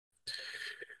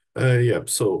Yeah,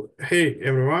 so hey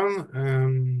everyone.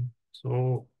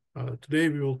 Today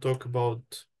we will talk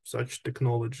about such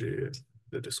technology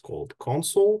that is called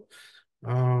Consul.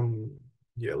 Um,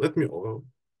 yeah, let me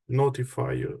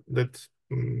notify you that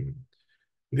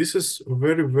this is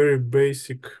very, very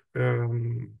basic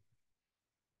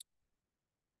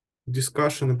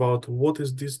discussion about what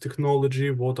is this technology,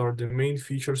 what are the main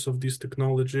features of this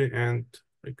technology, and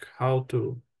like how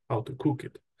to cook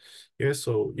it. Yeah,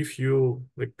 so if you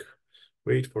like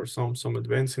wait for some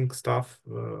advancing stuff,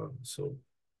 so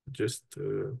just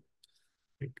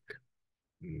like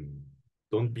mm,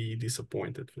 don't be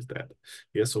disappointed with that.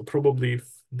 Yeah, so probably if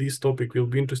this topic will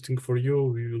be interesting for you,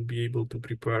 we will be able to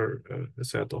prepare a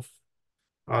set of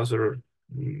other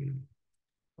mm,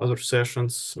 other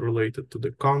sessions related to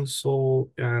the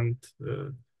console and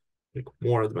like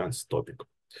more advanced topic.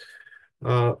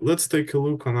 Let's take a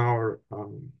look on our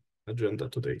agenda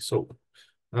today. So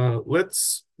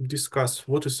let's discuss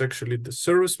what is actually the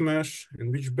service mesh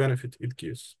and which benefit it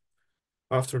gives.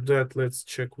 After that, let's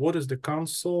check what is the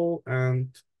console and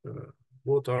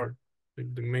what are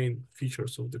like, the main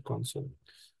features of the console.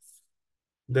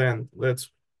 Then let's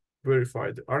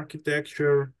verify the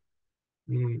architecture,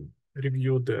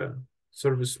 review the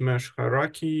service mesh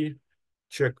hierarchy,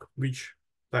 check which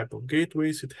type of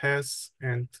gateways it has,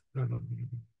 and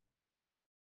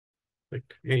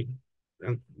like any,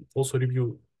 and also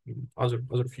review other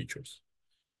features.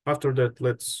 After that,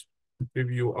 let's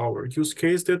review our use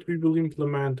case that we will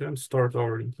implement and start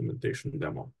our implementation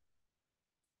demo.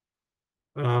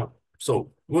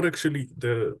 So what actually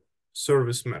the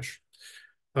service mesh?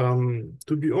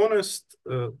 To be honest,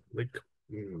 there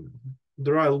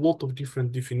are a lot of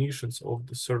different definitions of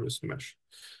the service mesh.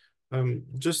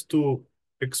 Just to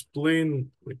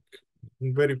explain like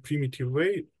in very primitive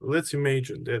way, let's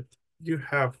imagine that you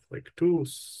have like two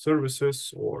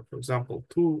services or for example,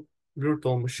 two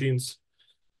virtual machines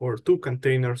or two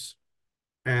containers,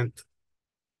 and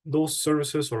those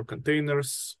services or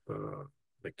containers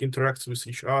like interacts with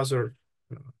each other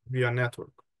via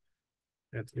network.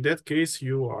 And in that case,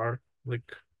 you are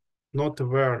like not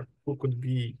aware who could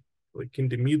be like in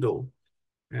the middle,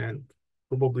 and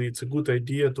probably it's a good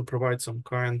idea to provide some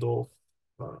kind of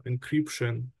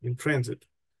encryption in transit.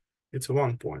 It's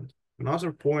one point.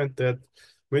 Another point that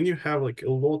when you have like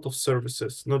a lot of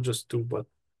services, not just two, but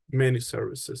many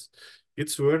services,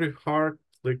 it's very hard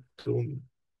like to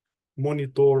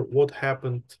monitor what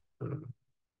happened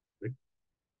like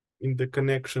in the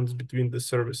connections between the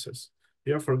services.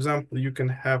 Yeah, for example, you can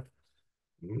have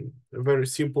a very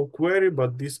simple query,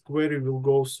 but this query will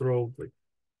go through like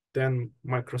 10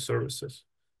 microservices.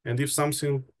 And if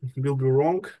something will be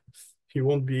wrong, you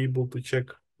won't be able to check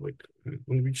like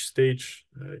on which stage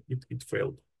it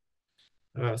failed.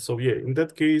 So yeah, in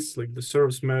that case, like the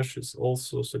service mesh is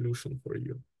also a solution for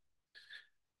you.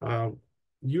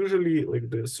 Usually like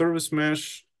the service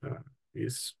mesh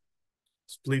is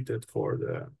splitted for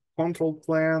the control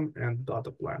plane and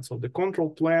data plane. So the control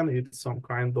plane is some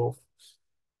kind of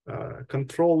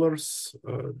controllers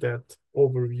that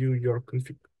overview your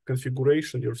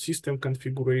configuration, your system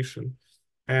configuration,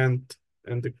 and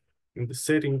in the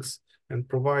settings, and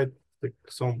provide like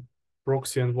some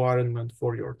proxy environment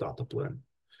for your data plane.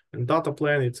 And data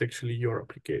plane, it's actually your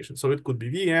application. So it could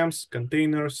be VMs,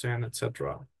 containers, and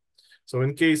etc. So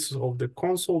in case of the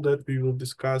console that we will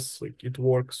discuss, like it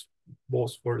works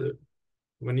both for the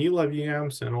vanilla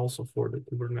VMs and also for the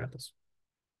Kubernetes.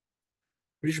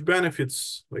 Which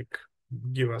benefits like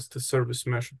give us the service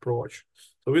mesh approach?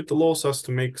 So it allows us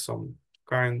to make some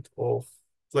kind of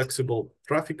flexible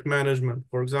traffic management.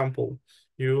 For example,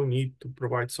 you need to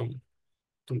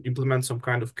implement some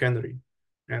kind of canary.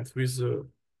 And with the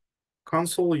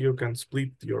console, you can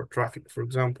split your traffic. For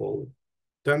example,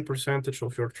 10%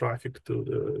 of your traffic to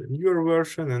the newer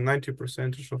version and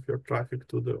 90% of your traffic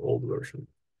to the old version.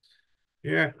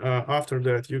 Yeah, after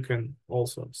that, you can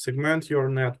also segment your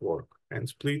network and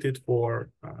split it for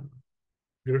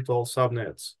virtual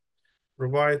subnets,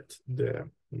 provide the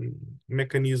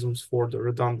mechanisms for the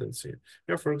redundancy.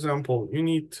 Yeah, for example, you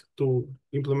need to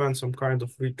implement some kind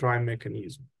of retry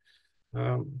mechanism.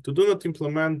 To do not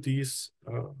implement these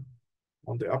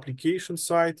on the application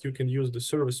side, you can use the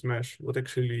service mesh, what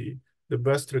actually the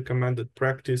best recommended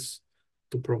practice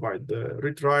to provide the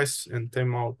retries and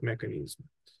timeout mechanism.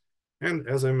 And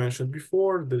as I mentioned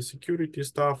before, the security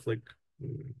stuff like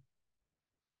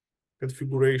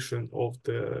configuration of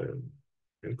the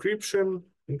encryption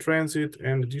in transit,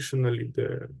 and additionally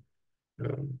the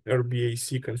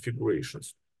RBAC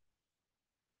configurations.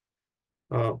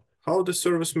 How the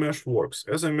service mesh works.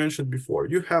 As I mentioned before,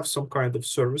 you have some kind of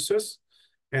services,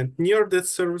 And near that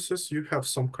services, you have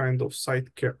some kind of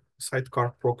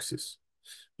sidecar proxies.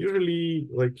 Usually,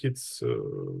 like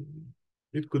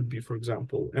it could be, for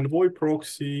example, Envoy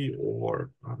proxy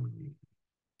or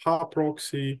HA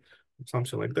proxy,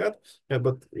 something like that. Yeah,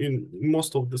 but in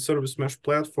most of the service mesh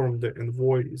platform, the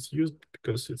Envoy is used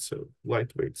because it's a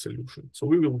lightweight solution. So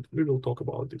we will talk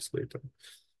about this later.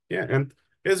 Yeah, and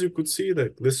as you could see,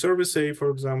 that the service A, for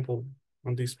example,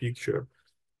 on this picture,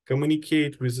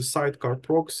 communicate with the sidecar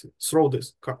proxy. Through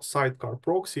this sidecar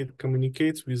proxy, it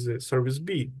communicates with the service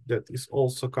B that is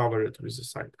also covered with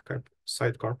the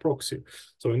sidecar proxy.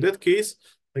 So in that case,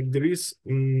 like there is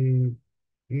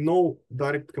no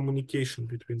direct communication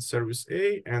between service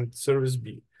A and service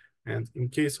B. And in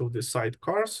case of the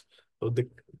sidecars, so the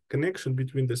connection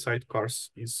between the sidecars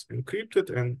is encrypted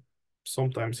and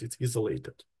sometimes it's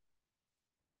isolated.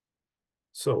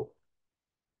 So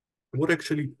what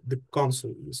actually the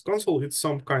Consul is. Consul is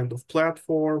some kind of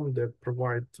platform that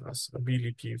provides us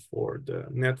ability for the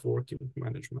networking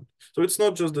management. So it's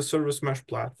not just the service mesh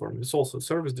platform, it's also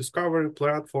service discovery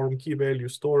platform, key value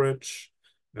storage,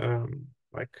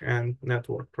 and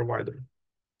network provider.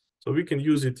 So we can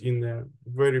use it in a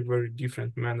very, very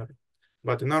different manner.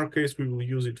 But in our case, we will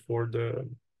use it for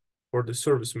the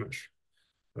service mesh.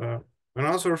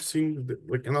 Another thing,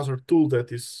 like another tool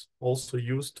that is also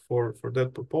used for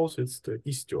that purpose, it's the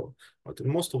Istio. But in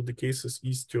most of the cases,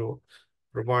 Istio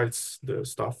provides the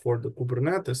stuff for the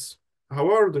Kubernetes.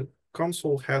 However, the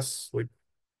Consul has like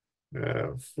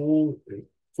full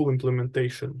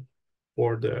implementation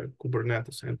for the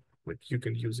Kubernetes, and like you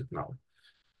can use it now.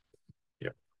 Yeah.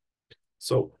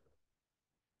 So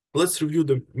let's review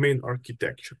the main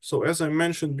architecture. So as I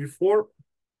mentioned before,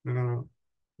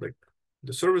 like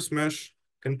the service mesh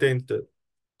contains the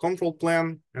control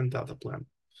plane and data plane.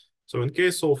 So in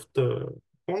case of the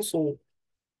Consul,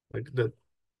 like the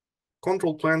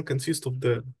control plane consists of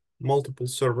the multiple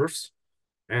servers,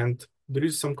 and there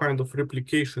is some kind of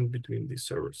replication between these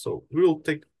servers. So we will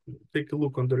take a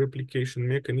look on the replication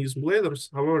mechanism later.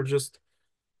 However, just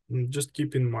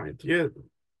keep in mind, yeah,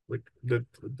 like that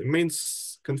the main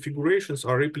configurations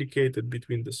are replicated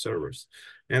between the servers.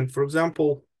 And for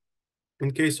example, in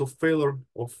case of failure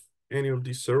of any of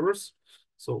these servers,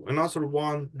 so another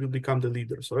one will become the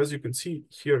leader. So as you can see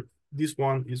here, this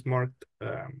one is marked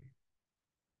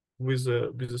with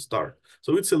a star.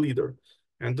 So it's a leader.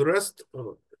 And the rest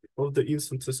of the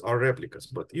instances are replicas.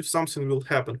 But if something will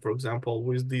happen, for example,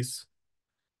 with this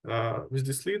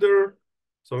leader,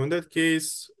 so in that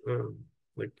case,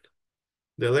 like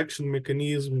the election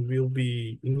mechanism will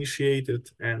be initiated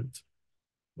and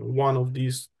one of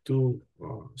these two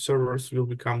servers will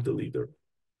become the leader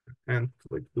and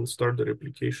like we'll start the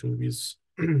replication with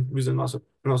with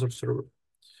another server.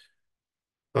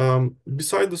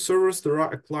 Beside the servers, there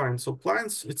are clients. So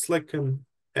clients, it's like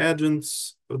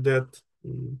agents that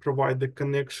provide the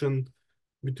connection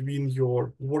between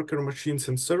your worker machines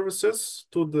and services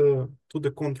to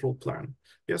the control plane.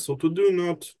 Yeah, so to do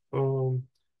not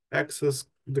access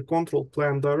the control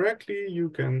plane directly, you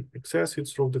can access it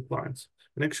through the clients.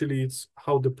 And actually, it's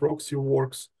how the proxy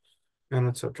works and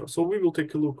etc. So we will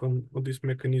take a look on this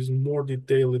mechanism more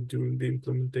detailed during the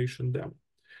implementation demo.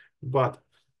 But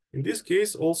in this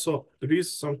case, also there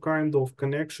is some kind of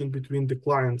connection between the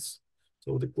clients.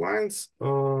 So the clients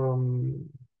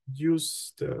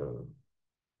use the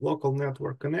local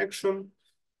network connection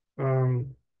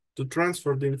to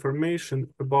transfer the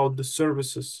information about the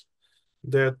services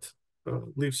that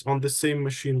lives on the same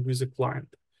machine with the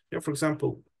client. Yeah, for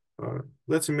example,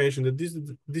 let's imagine that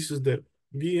this is the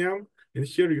VM, and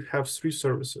here you have 3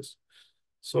 services.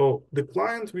 So the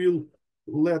client will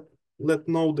let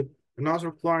know the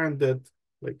another client that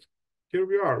like here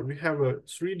we have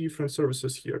 3 different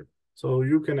services here, so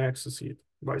you can access it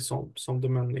by some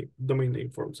domain name,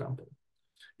 for example.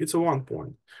 It's a one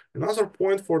point. Another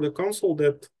point for the Consul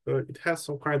that it has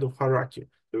some kind of hierarchy.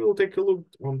 We will take a look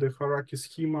on the hierarchy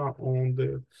schema on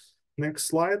the next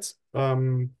slides.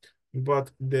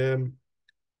 But the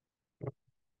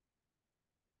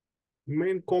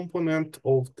main component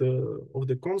of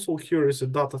the Consul here is a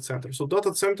data center. So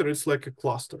data center is like a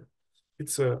cluster.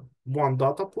 It's a one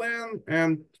data plane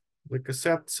and like a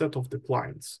set of the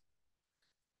clients.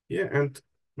 Yeah, and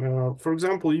for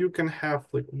example, you can have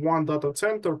like one data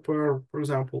center per, for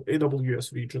example,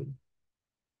 AWS region.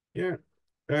 Yeah,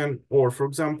 and or for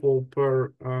example,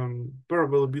 per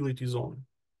availability zone,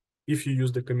 if you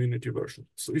use the community version.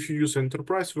 So if you use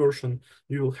enterprise version,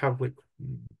 you will have like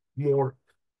more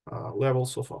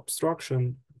levels of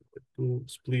abstraction to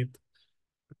split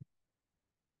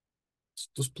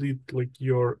like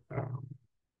your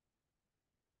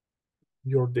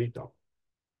data.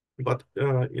 But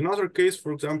in other case,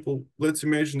 for example, let's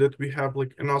imagine that we have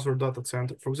like another data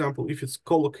center. For example, if it's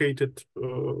co-located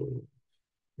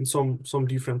in some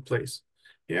different place,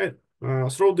 yeah,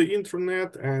 through the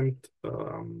internet and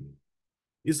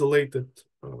isolated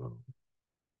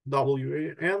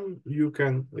WAN, you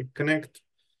can like connect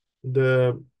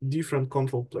the different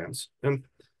control planes, and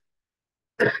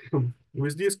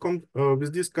with these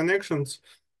connections,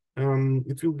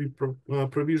 it will be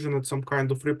provisioned some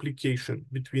kind of replication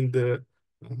between the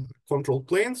control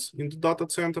planes in the data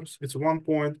centers. It's one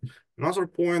point. Another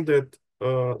point that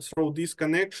through these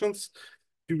connections,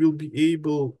 you will be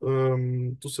able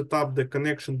to set up the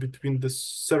connection between the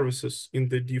services in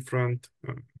the different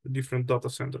data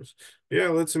centers. Yeah,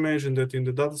 let's imagine that in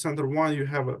the data center one, you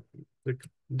have like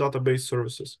database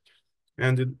services.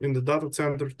 And in the data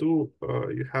center too,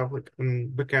 you have like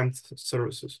backend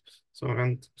services. So,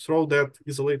 and through that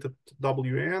isolated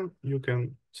WAN, you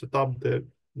can set up the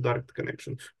direct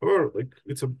connection. Or like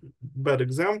it's a bad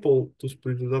example to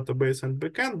split the database and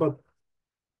backend, but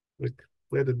like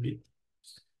let it be.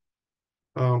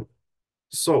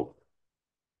 So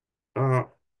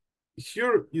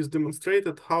here is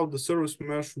demonstrated how the service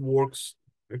mesh works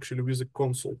actually with a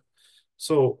console.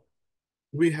 So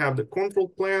we have the control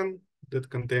plane that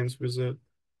contains with the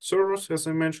servers, as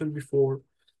I mentioned before.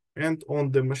 And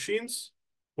on the machines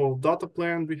of data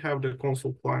plane, we have the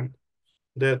console client.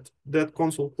 That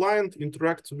console client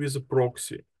interacts with a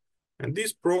proxy. And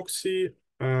this proxy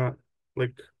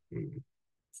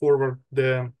forward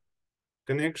the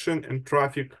connection and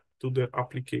traffic to the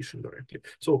application directly.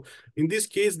 So in this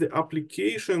case, the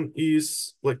application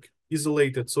is like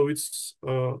isolated. So it's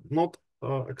not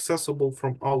accessible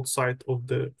from outside of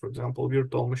the, for example,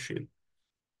 virtual machine.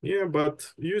 Yeah, but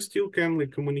you still can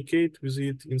like communicate with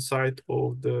it inside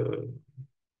of the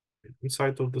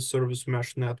service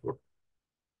mesh network.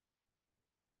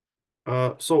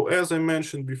 So as I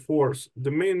mentioned before, the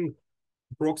main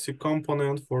proxy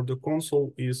component for the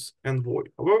console is Envoy.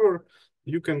 However,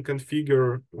 you can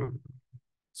configure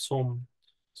some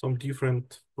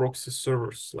different proxy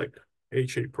servers like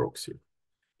HA proxy.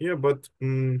 Yeah, but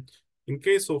in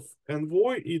case of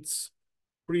Envoy, it's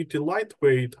pretty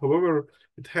lightweight. However,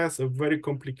 it has a very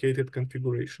complicated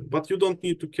configuration. But you don't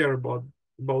need to care about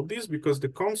this because the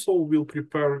console will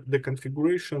prepare the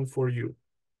configuration for you.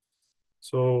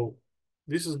 So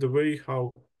this is the way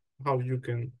how you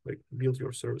can like build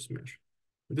your service mesh.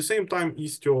 At the same time,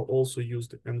 Istio also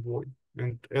used Envoy.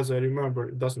 And as I remember,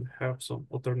 it doesn't have some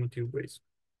alternative ways.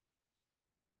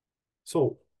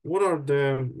 So what are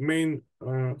the main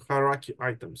hierarchy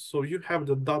items? So you have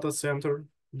the data center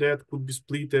that could be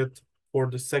splitted for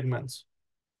the segments.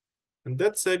 And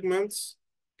that segments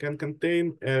can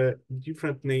contain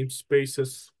different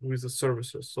namespaces with the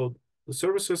services. So the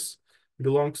services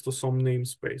belongs to some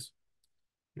namespace.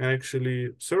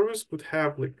 Actually, service could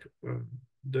have like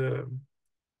the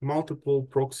multiple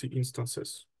proxy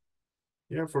instances.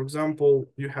 Yeah, for example,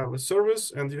 you have a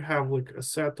service and you have like a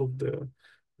set of the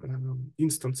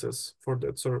instances for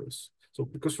that service. So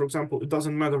because, for example, it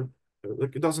doesn't matter,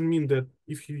 like it doesn't mean that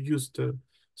if you use the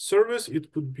service,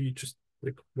 it could be just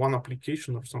like one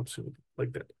application or something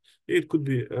like that. It could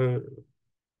be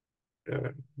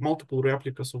multiple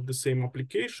replicas of the same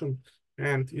application,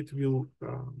 and it will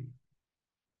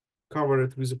cover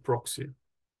it with a proxy,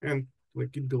 and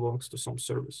like it belongs to some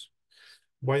service.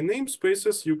 By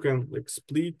namespaces, you can like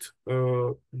split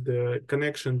the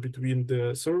connection between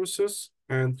the services,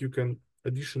 and you can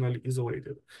additionally isolate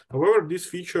it. However, this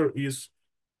feature is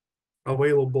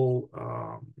available,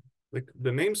 like the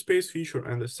namespace feature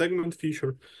and the segment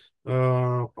feature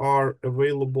are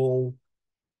available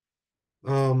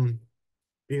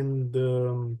in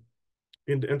the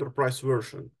enterprise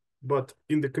version. But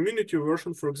in the community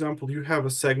version, for example, you have a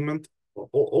segment.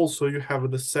 Also, you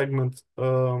have the segment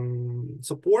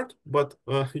support, but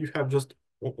you have just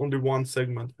only one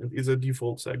segment, and it's a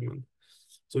default segment.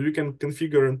 So you can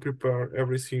configure and prepare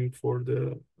everything for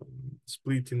the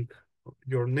splitting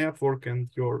your network and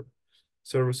your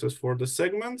services for the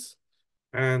segments.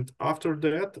 And after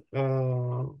that,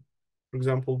 for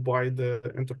example, buy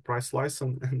the enterprise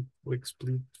license and like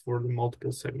split for the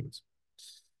multiple segments.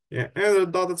 Yeah, and a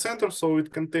data center, so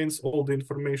it contains all the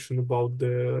information about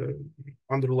the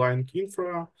underlying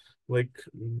infra, like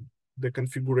the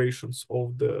configurations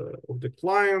of the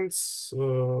clients,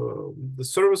 the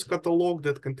service catalog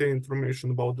that contain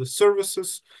information about the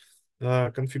services,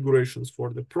 configurations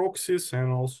for the proxies,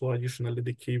 and also additionally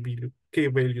the key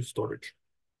value storage.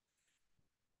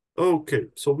 Okay,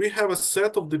 so we have a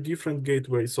set of the different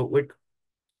gateways. So like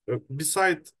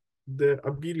beside the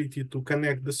ability to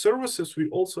connect the services, we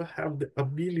also have the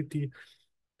ability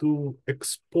to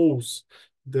expose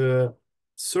the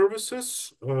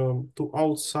services to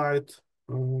outside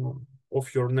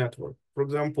of your network. For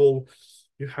example,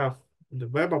 you have the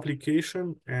web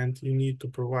application and you need to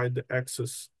provide the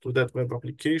access to that web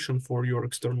application for your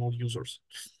external users.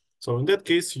 So in that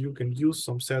case, you can use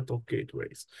some set of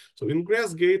gateways. So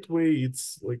Ingress Gateway,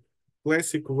 it's like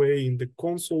classic way in the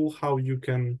console how you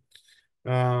can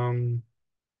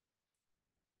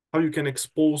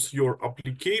expose your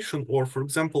application, or for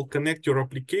example, connect your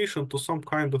application to some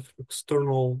kind of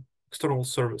external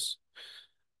service.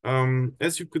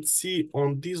 As you could see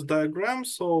on this diagram,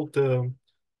 so the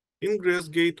Ingress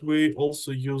Gateway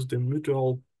also use the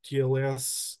mutual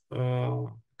TLS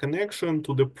connection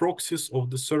to the proxies of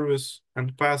the service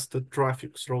and pass the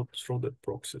traffic through that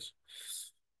proxies.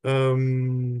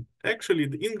 Actually,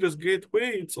 the Ingress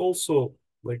Gateway, it's also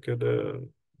like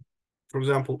for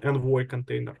example, Envoy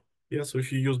container. Yeah, so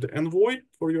if you use the Envoy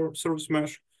for your service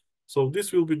mesh, so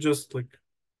this will be just like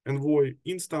Envoy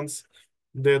instance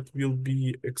that will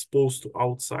be exposed to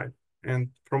outside. And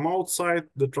from outside,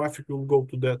 the traffic will go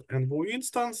to that Envoy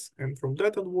instance. And from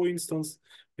that Envoy instance,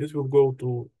 it will go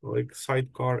to like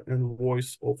sidecar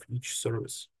envoys of each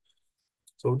service.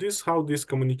 So this is how this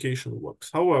communication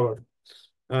works. However,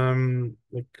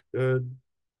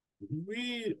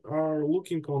 we are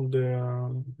looking on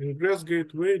the Ingress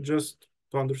Gateway just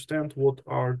to understand what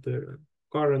are the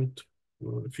current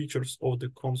features of the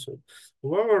console.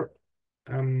 However,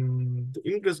 the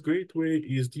Ingress Gateway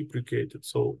is deprecated,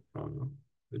 so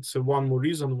it's one more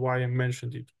reason why I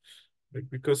mentioned it. Like,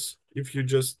 because if you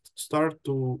just start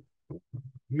to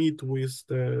meet with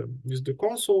the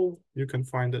console, you can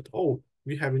find that, oh,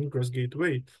 we have an Ingress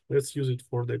Gateway, let's use it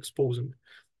for the exposing.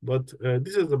 But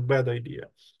this is a bad idea.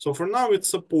 So for now it's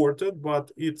supported, but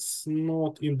it's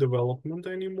not in development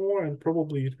anymore, and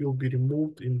probably it will be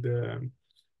removed in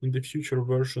the future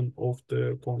version of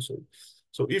the console.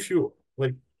 So if you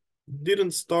like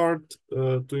didn't start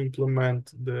to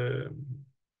implement the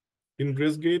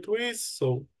Ingress gateways,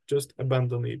 so just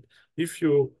abandon it. If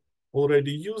you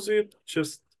already use it,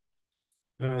 just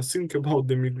think about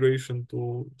the migration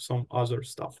to some other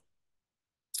stuff.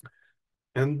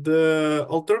 And the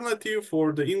alternative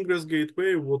for the Ingress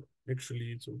gateway, what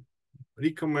actually is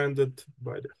recommended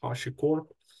by the HashiCorp,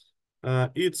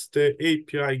 it's the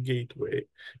API gateway.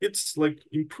 It's like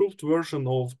improved version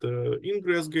of the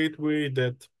Ingress gateway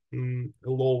that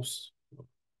allows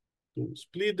to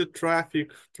split the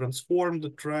traffic, transform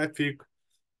the traffic.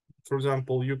 For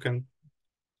example, you can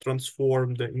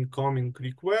transform the incoming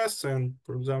requests and,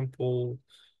 for example,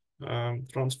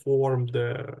 transform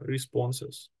the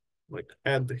responses, like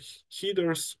add the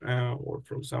headers or,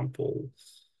 for example,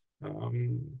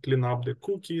 clean up the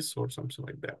cookies or something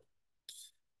like that.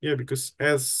 Yeah, because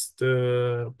as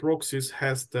the proxies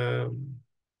has the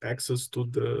access to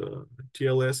the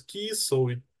TLS keys,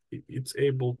 so it's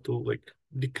able to like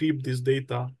decrypt this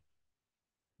data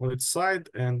on its side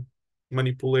and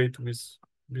manipulate with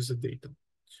the data,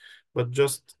 but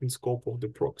just in scope of the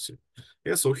proxy.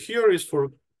 Yeah, so here is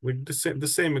for like the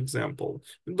same example.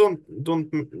 Don't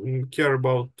care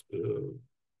about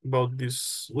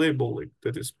this label, like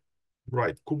that is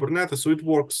right, Kubernetes. So it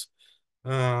works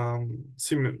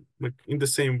like in the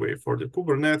same way for the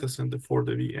Kubernetes and for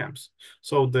the VMs.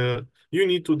 So you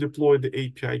need to deploy the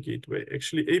API gateway.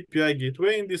 Actually, API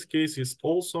gateway in this case is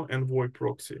also Envoy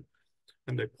proxy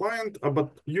and the client,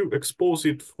 but you expose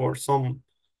it for some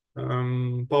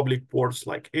public ports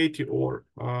like 80 or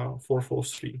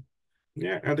 443.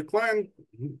 Yeah, and the client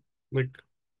like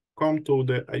come to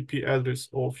the IP address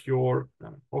of your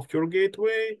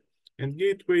gateway, and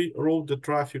gateway route the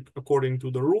traffic according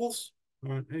to the rules.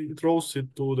 It routes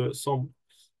it to the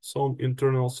some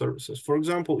internal services. For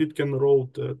example, it can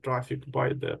route the traffic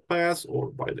by the path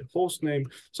or by the host name.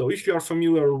 So if you are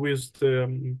familiar with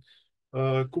the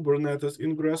Kubernetes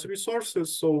ingress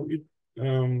resources, so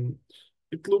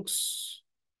it looks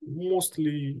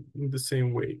mostly in the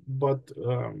same way, but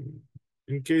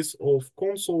in case of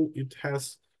console, it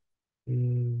has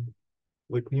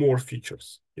like more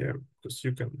features. Yeah, because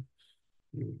you can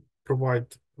provide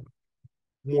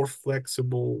more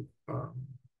flexible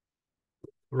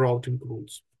routing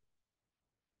rules.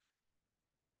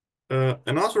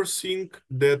 Another thing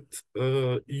that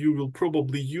you will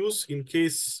probably use in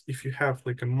case if you have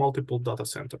like a multiple data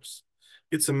centers,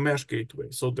 it's a mesh gateway.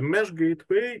 So the mesh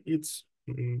gateway, it's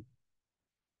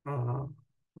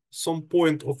some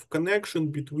point of connection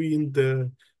between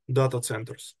the data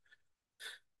centers.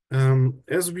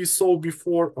 As we saw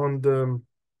before on the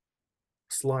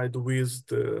slide with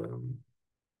the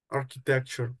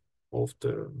architecture of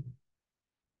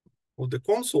the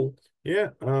console,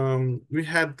 we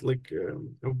had like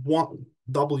one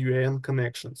WAN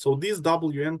connection. So these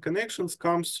WAN connections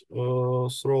comes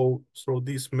through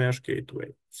this mesh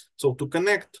gateway. So to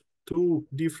connect two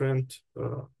different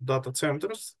data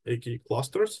centers, aka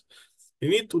clusters, you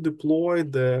need to deploy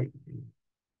the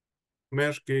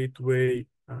mesh gateway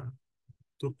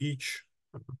to each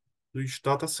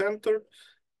data center,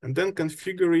 and then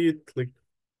configure it like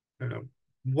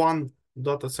one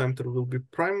data center will be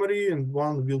primary and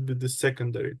one will be the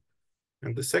secondary,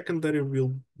 and the secondary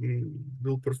will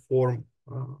perform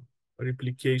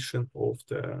replication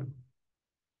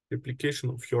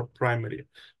of your primary.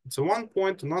 So one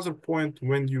point. Another point,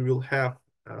 when you will have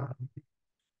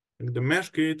in the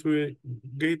mesh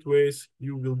gateways,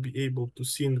 you will be able to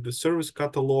sync the service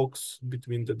catalogs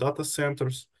between the data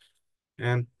centers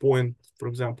and point, for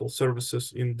example,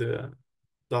 services in the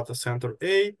data center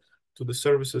A to the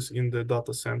services in the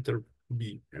data center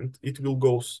B. And it will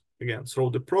go again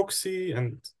through the proxy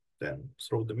and then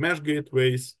through the mesh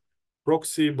gateways,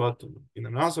 proxy, but in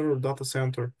another data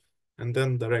center, and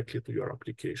then directly to your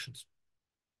applications.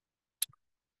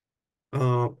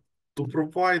 To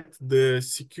provide the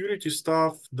security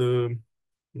stuff, you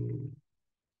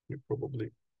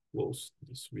probably close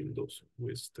this windows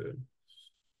with the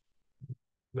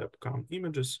webcam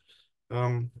images.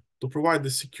 To provide the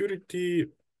security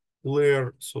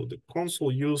layer, so the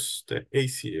console use the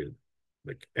ACL,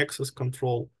 like access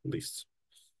control lists.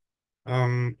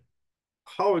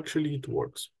 How actually it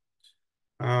works,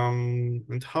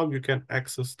 and how you can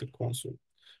access the console.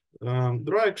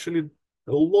 There are actually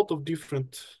a lot of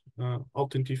different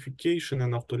authentication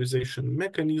and authorization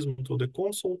mechanisms to the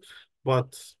console,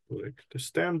 but like the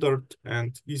standard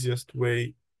and easiest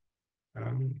way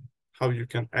how you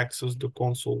can access the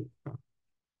console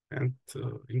and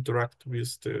interact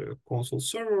with the console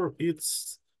server,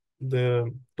 it's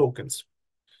the tokens.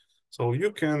 So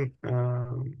you can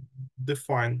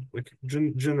define, like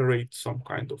generate some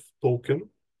kind of token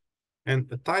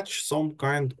and attach some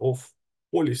kind of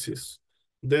policies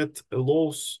that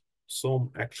allows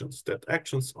some actions. That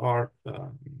actions are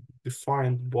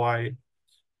defined by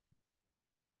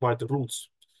the rules.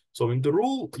 So in the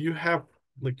rule, you have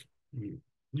like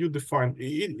you define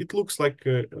it looks like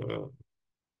a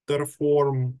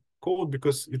Terraform code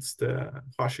because it's the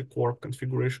HashiCorp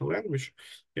configuration language.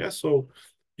 Yeah, so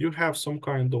you have some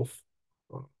kind of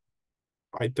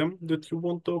item that you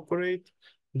want to operate,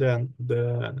 then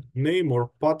the name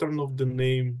or pattern of the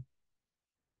name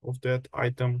of that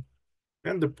item,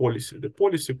 and the policy. The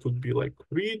policy could be like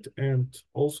read, and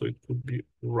also it could be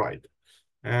write.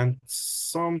 And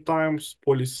sometimes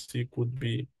policy could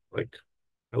be like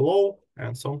allow,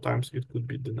 and sometimes it could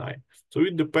be deny. So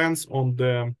it depends on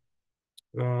the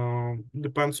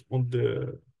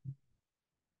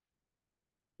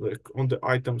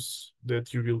items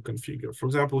that you will configure. For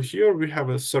example, here we have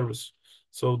a service.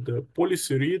 So the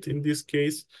policy read in this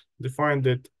case define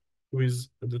that with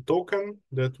the token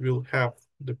that will have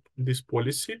this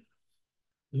policy,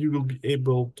 you will be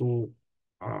able to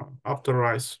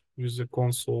authorize with the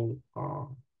console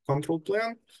control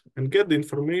plan and get the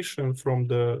information from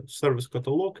the service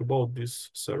catalog about this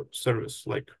service,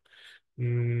 like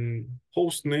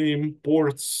host name,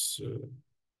 ports,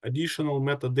 additional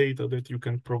metadata that you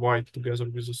can provide together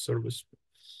with the service,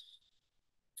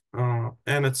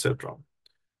 and etc.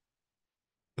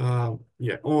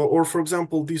 Yeah, or for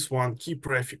example, this one, key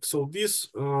prefix. So this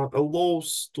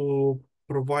allows to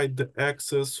provide the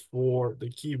access for the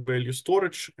key value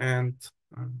storage and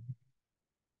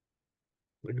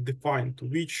like define to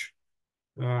which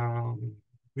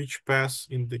path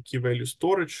in the key value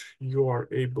storage you are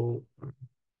able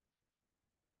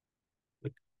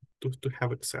like to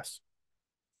have access.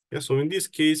 Yeah, so in this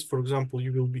case, for example,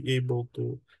 you will be able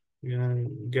to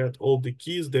get all the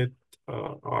keys that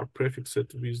are prefixed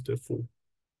with the full,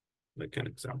 like an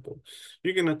example.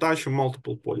 You can attach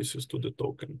multiple policies to the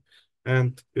token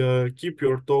and keep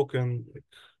your token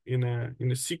in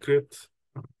a secret,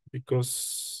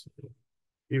 because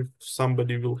if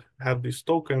somebody will have this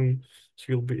token,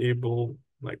 he will be able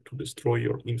like to destroy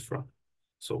your infra.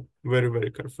 So very,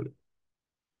 very carefully.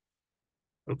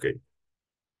 Okay.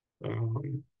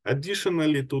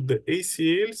 Additionally to the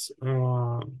ACLs,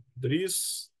 there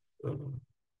is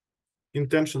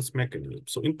intentions mechanism.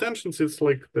 So intentions is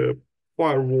like the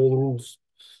firewall rules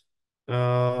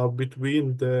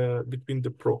between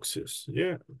the proxies.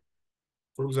 Yeah.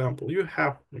 For example, you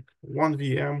have like one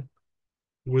VM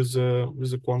with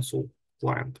a console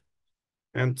client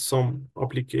and some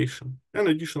application, and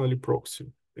additionally proxy.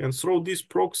 And through this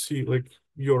proxy, like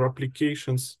your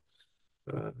applications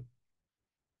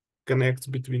connects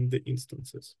between the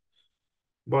instances.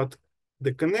 but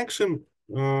the connection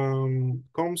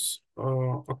comes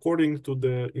according to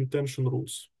the intention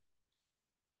rules.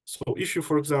 So if you,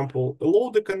 for example, allow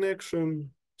the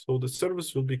connection, so the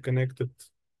service will be connected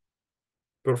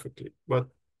perfectly, but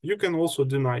you can also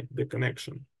deny the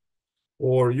connection,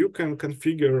 or you can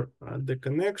configure the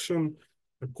connection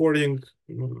according,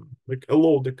 like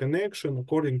allow the connection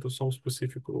according to some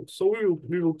specific rules. So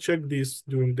we will check this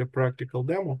during the practical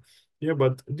demo. Yeah,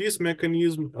 but this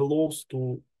mechanism allows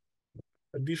to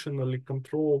additionally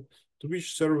control to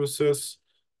which services,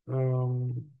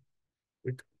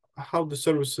 like how the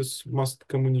services must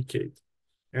communicate.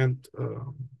 And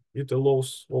it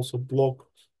allows also block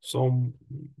some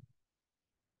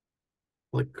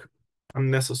like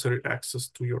unnecessary access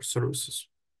to your services.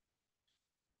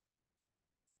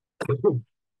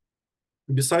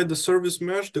 Beside the service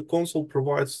mesh, the console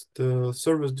provides the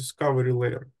service discovery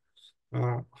layer.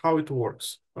 How it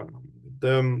works?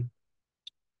 The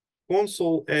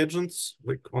console agents,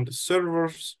 like on the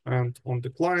servers and on the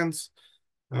clients,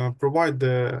 provide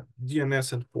the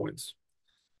DNS endpoints.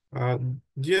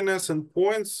 DNS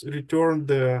endpoints return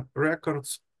the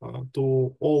records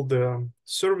to all the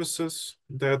services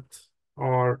that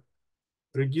are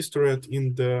registered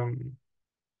in the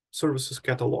services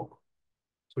catalog.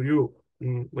 So you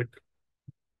like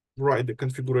write the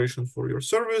configuration for your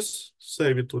service,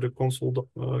 save it to the console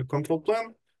control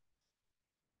plan.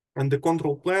 And the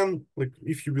control plan, like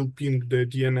if you will ping the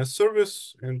DNS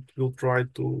service and will try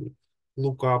to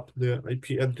look up the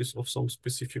IP address of some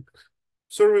specific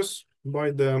service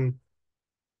by the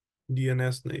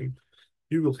DNS name,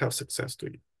 you will have success to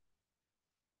it.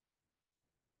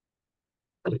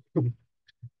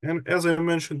 And as I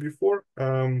mentioned before,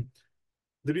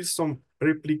 there is some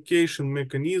replication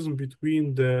mechanism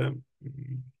between the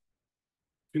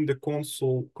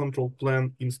console control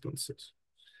plan instances.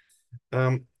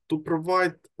 To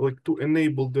provide, like to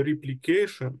enable the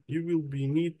replication, you will be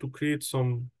need to create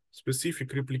some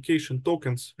specific replication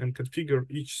tokens and configure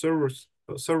each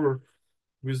server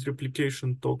with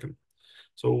replication token.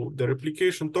 So the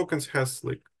replication tokens has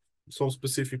like some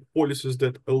specific policies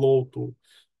that allow to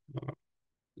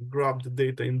grab the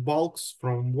data in bulks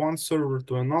from one server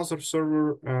to another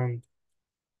server. And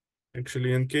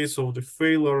actually, in case of the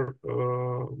failure,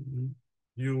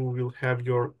 you will have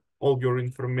all your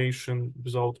information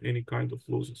without any kind of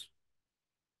losses.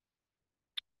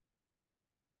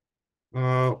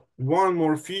 One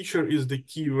more feature is the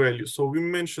key value. So we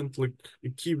mentioned like a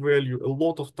key value a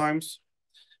lot of times,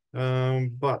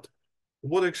 but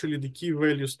what actually the key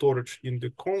value storage in the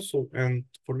console and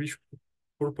for which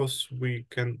purpose we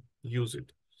can use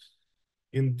it.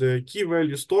 In the key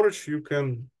value storage, you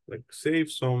can like save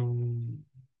some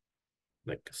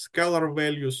like scalar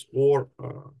values or,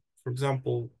 for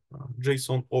example,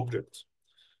 JSON objects.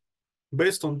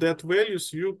 Based on that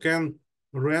values, you can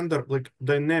render like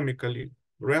dynamically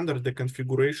render the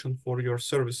configuration for your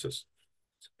services.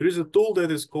 There is a tool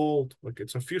that is called, like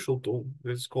it's an official tool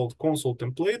that is called Consul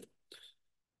template.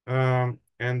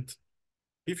 And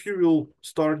if you will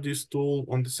start this tool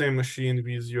on the same machine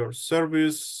with your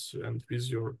service and with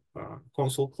your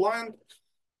console client,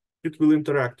 it will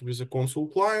interact with the console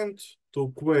client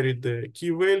to query the key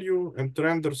value and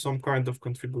render some kind of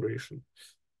configuration.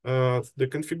 The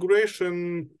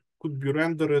configuration could be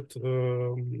rendered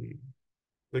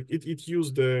like it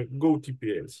used the Go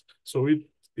TPLs. So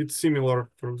it's similar,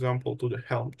 for example, to the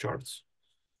Helm charts.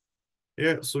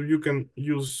 Yeah, so you can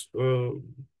use the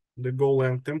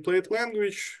Golang template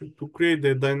language to create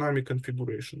the dynamic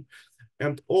configuration.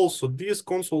 And also this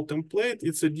console template,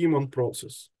 it's a daemon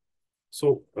process.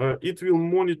 So it will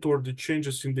monitor the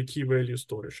changes in the key value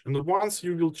storage. And once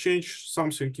you will change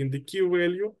something in the key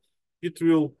value, it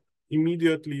will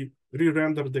immediately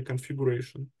re-render the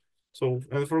configuration. So,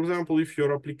 and for example, if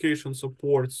your application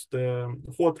supports the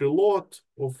hot reload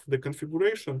of the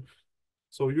configuration,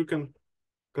 so you can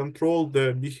control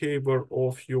the behavior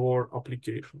of your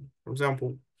application. For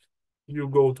example, you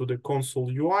go to the console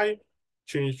UI,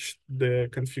 change the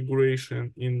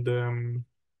configuration in the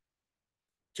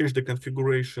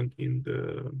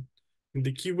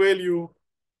key value,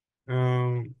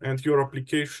 and your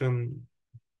application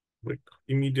like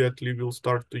immediately will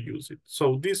start to use it.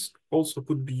 So this also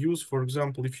could be used, for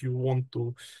example, if you want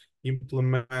to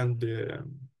implement the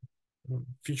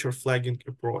feature flagging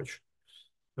approach.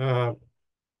 I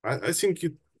think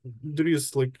there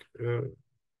is like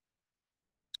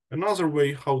another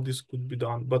way how this could be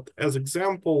done, but as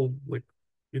example, like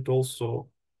it also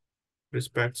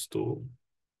respects to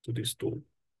this tool.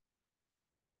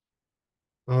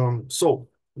 So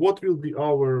what will be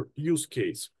our use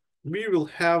case? We will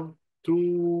have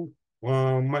two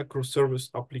microservice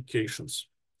applications.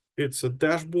 It's a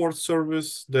dashboard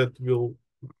service that will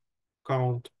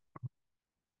count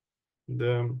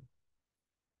that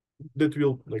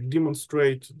will like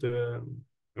demonstrate the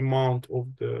amount of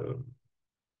the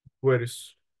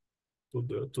queries to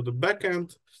the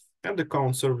backend, and the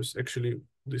count service actually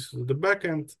this is the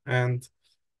backend, and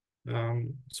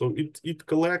so it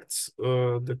collects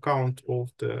the count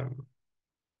of the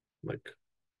like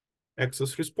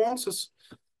access responses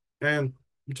and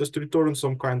just return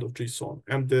some kind of JSON,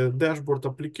 and the dashboard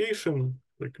application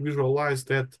like visualize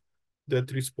that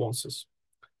responses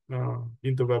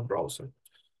in the web browser.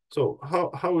 So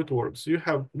how it works? We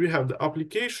have the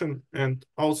application, and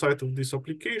outside of this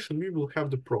application we will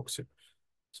have the proxy.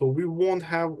 So we won't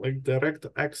have like direct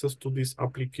access to this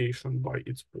application by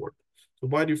its port. So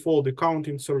by default, the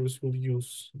counting service will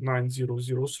use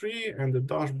 9003 and the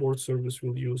dashboard service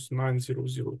will use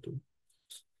 9002.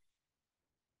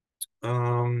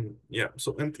 Yeah,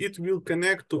 so and it will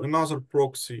connect to another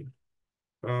proxy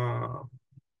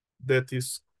that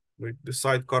is like the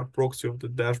sidecar proxy of the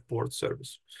dashboard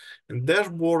service. And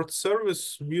dashboard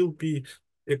service will be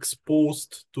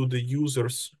exposed to the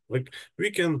users. Like we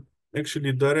can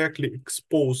actually directly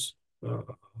expose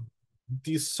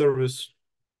this service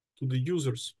to the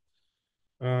users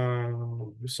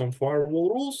with some firewall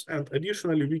rules. And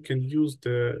additionally, we can use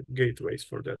the gateways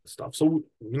for that stuff. So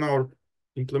in our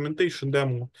implementation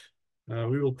demo,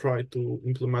 we will try to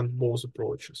implement both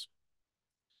approaches.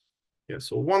 Yeah,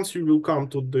 so once you will come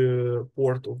to the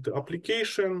port of the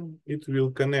application, it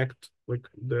will connect like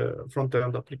the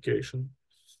front-end application.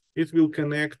 It will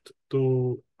connect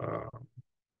to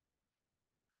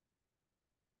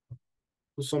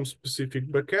some specific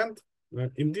backend.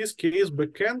 In this case,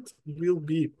 backend will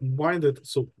be binded.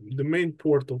 So the main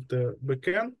port of the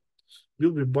backend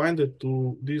will be binded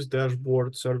to this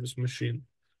dashboard service machine.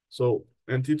 So,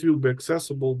 and it will be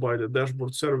accessible by the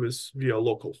dashboard service via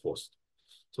localhost.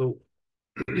 So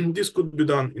this could be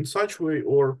done in such way,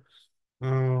 or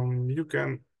you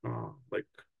can like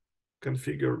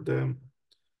configure the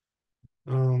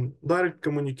direct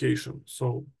communication.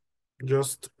 So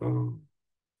just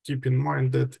keep in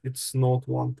mind that it's not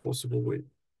one possible way.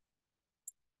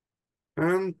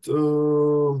 And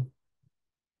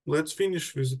let's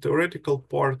finish with the theoretical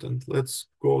part and let's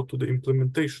go to the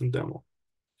implementation demo.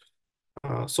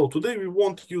 So today we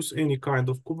won't use any kind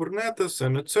of Kubernetes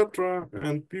and etc.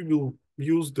 And we will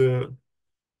use the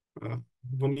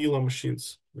vanilla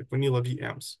machines, like vanilla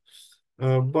VMs.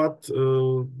 But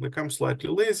like I'm slightly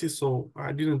lazy, so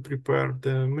I didn't prepare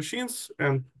the machines,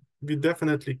 and we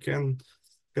definitely can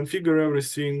configure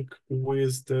everything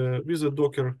with the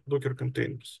Docker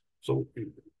containers. So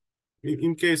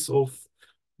in case of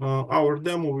our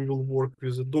demo, we will work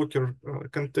with the Docker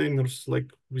containers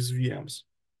like with VMs.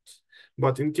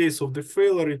 But in case of the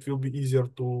failure, it will be easier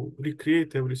to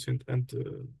recreate everything and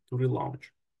to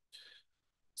relaunch.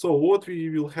 So what we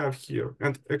will have here,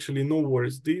 and actually no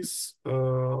worries, this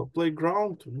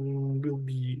playground will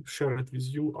be shared with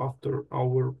you after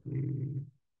our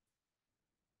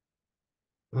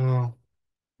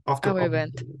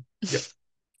event. Yep,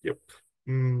 yep.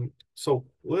 So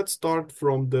let's start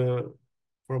from the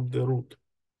root.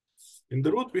 In the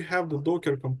root, we have the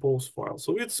Docker compose file.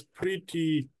 So it's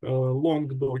pretty long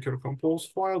Docker compose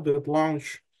file that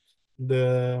launch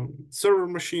the server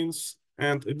machines,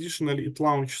 and additionally, it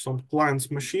launched some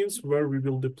clients machines where we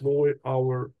will deploy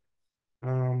our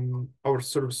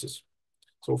services.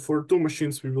 So for 2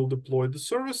 machines, we will deploy the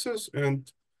services,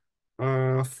 and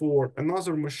for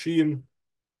another machine,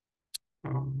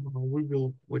 we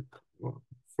will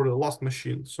for the last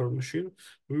machine, server machine,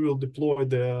 we will deploy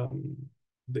the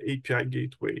API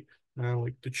gateway,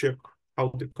 like to check how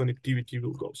the connectivity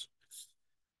will go.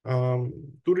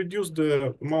 To reduce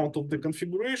the amount of the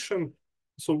configuration,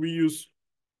 so we use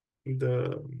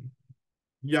the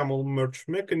YAML merge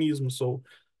mechanism. So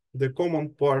the common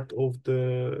part of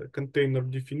the container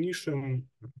definition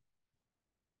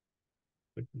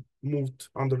moved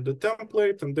under the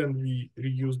template, and then we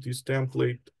reuse this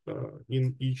template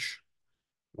in each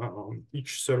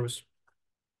service.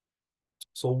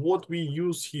 So what we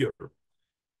use here,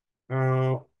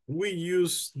 we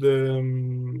use the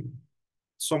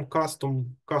some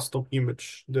custom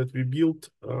image that we built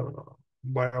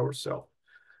by ourselves.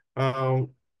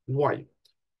 Why?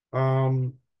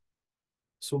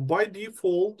 So by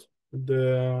default,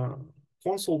 the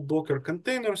Consul Docker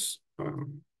containers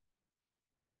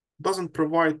doesn't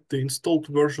provide the installed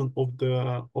version of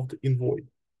the envoy.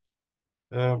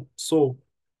 So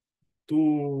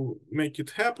to make it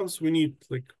happen, we need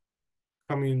like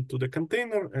come into the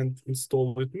container and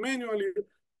install it manually.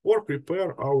 or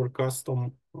prepare our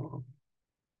custom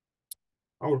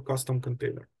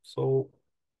container. So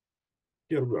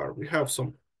here we are. We have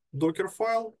some Docker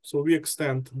file. So we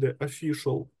extend the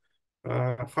official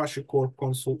HashiCorp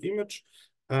console image.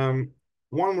 One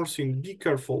more thing, be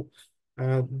careful.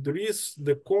 There is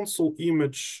the console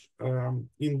image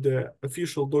in the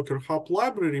official Docker Hub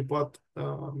library, but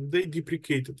they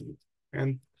deprecated it.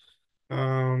 And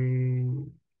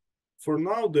for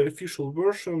now, the official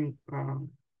version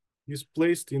is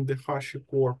placed in the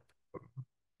HashiCorp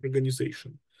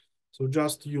organization. So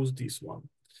just use this one.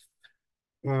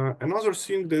 Another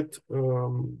thing that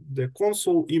the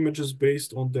console image is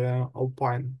based on the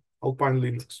Alpine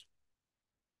Linux,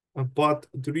 but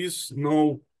there is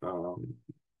no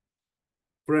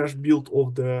fresh build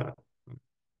of the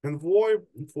Envoy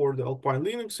for the Alpine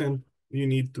Linux, and you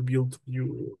need to build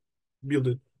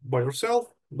it by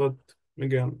yourself. But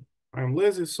again, I'm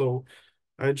lazy, so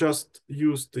I just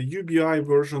used the UBI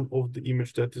version of the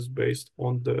image that is based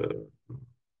on the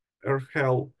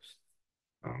RHEL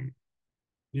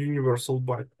universal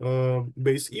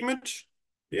base image,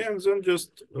 and then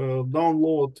just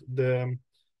download the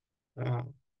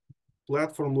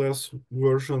platformless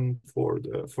version for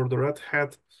the Red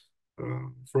Hat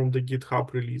from the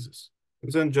GitHub releases,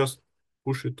 and then just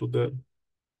push it to the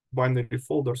binary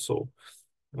folder. So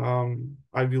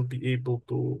I will be able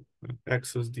to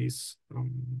access these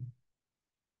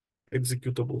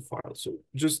executable files. So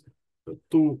just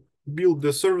to build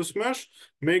the service mesh,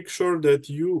 make sure that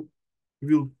you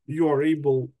are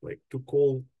able to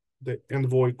call the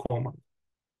envoy command.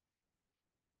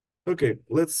 Okay,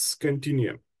 let's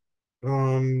continue.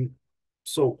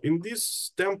 So in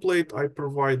this template, I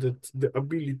provided the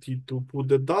ability to put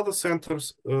the data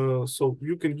centers. So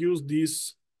you can use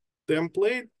this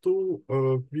template to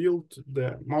build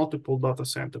the multiple data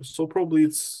centers. So probably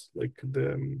it's like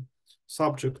the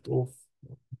subject of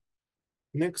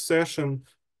next session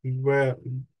where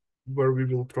we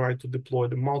will try to deploy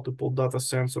the multiple data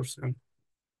centers and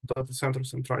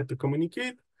try to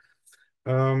communicate.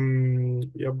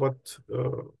 Yeah, but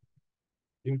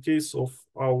in case of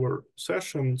our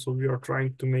session, so we are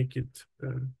trying to make it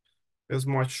as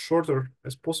much shorter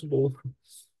as possible.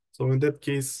 So in that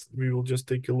case, we will just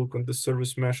take a look on the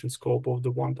service mesh in scope of the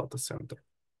one data center.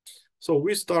 So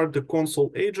we start the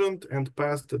console agent and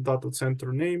pass the data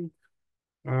center name.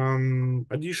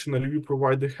 Additionally, we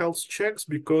provide the health checks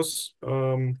because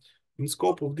in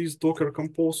scope of these Docker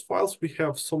Compose files, we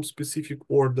have some specific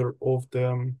order of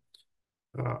the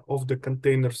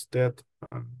containers that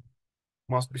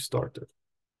must be started.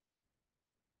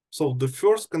 So the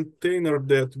first container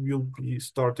that will be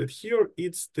started here,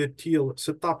 it's the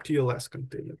setup TLS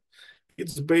container.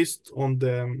 It's based on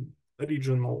the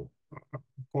original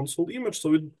console image,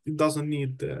 so it doesn't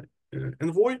need the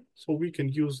envoy, so we can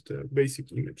use the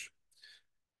basic image.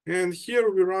 And here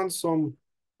we run some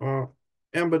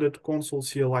embedded console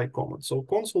CLI command. So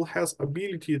console has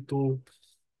ability to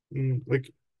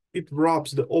it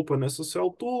wraps the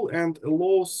OpenSSL tool and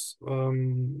allows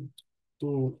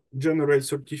to generate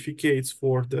certificates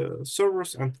for the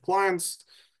servers and clients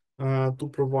to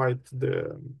provide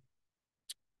the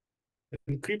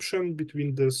encryption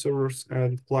between the servers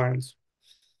and clients.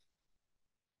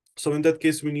 So in that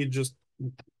case, we need just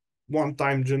one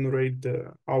time generate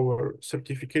our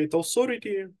certificate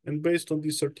authority, and based on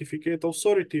this certificate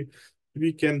authority,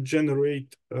 we can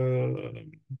generate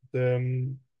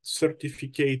the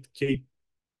certificate K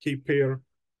pair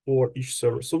for each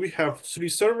server. So we have 3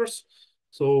 servers,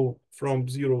 so from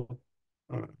 0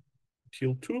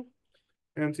 till 2.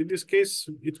 And in this case,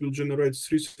 it will generate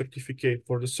 3 certificates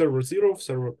for the server 0,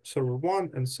 server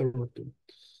 1, and server 2.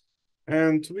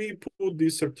 And we put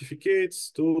these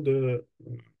certificates to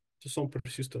some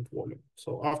persistent volume.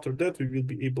 So after that, we will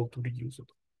be able to reuse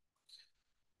it.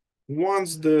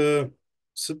 Once the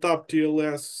setup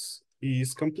TLS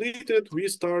is completed, we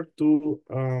start to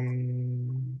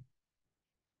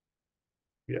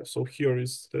so here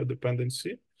is the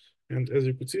dependency, and as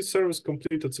you could see, service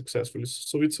completed successfully.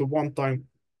 So it's a one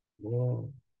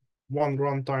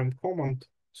runtime command,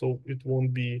 so it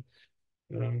won't be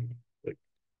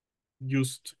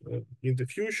used in the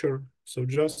future. So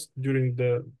just during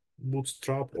the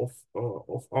bootstrap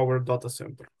of our data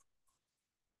center.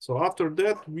 So after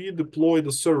that, we deploy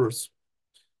the servers.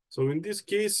 So in this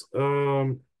case,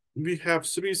 we have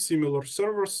 3 similar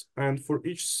servers, and for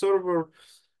each server,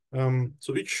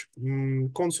 so each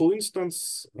console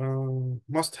instance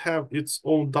must have its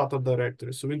own data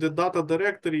directory. So in the data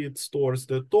directory, it stores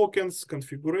the tokens,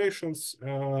 configurations,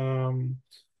 and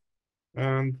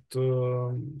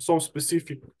some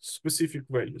specific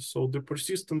values. So the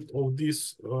persistent of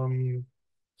this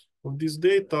of this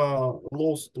data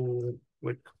allows to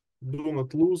like do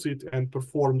not lose it and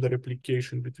perform the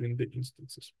replication between the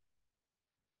instances.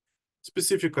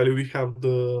 Specifically, we have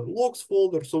the logs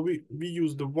folder. So we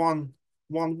use the one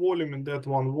volume. In that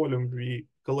one volume, we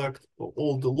collect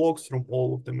all the logs from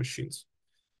all of the machines.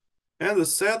 And a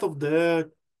set of the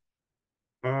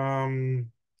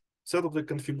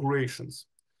configurations.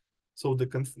 So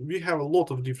we have a lot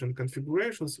of different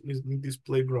configurations in this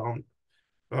playground.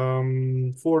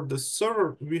 For the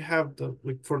server, we have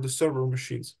for the server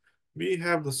machines, we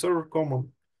have the server command.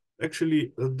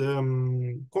 Actually,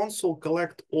 the console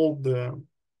collect all the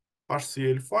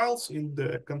HCL files in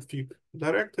the config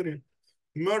directory,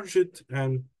 merge it,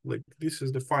 and like this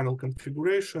is the final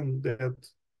configuration that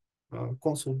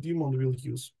console daemon will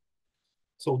use.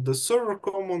 So the server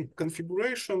common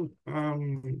configuration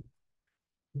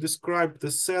describe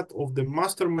the set of the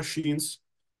master machines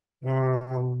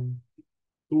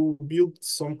to build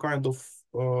some kind of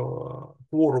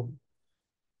quorum.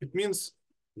 It means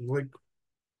like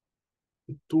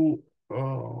to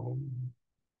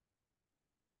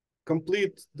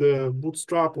complete the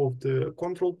bootstrap of the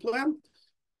control plan,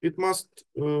 it must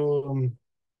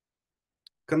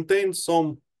contain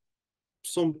some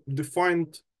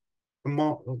defined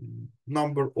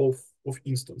number of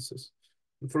instances.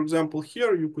 And for example,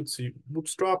 here you could see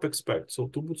bootstrap expect. So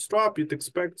to bootstrap, it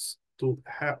expects to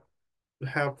have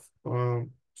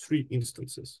 3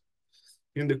 instances.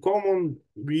 In the common,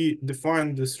 we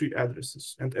define the 3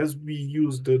 addresses. And as we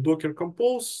use the Docker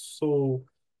Compose, so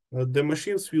the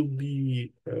machines will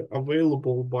be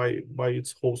available by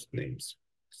its host names.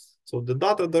 So the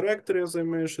data directory, as I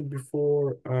mentioned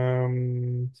before,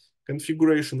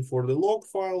 configuration for the log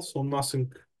file, so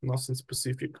nothing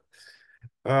specific.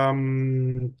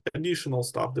 Additional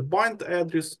stuff, the bind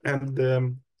address and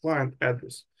the client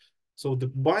address. So the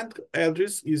bind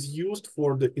address is used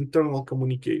for the internal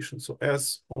communication. So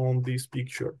as on this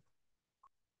picture.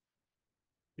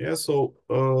 Yeah, so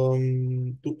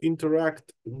to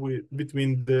interact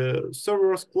between the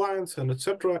servers, clients, and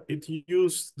etc., it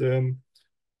uses the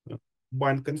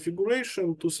bind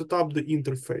configuration to set up the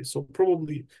interface. So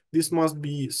probably this must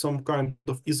be some kind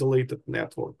of isolated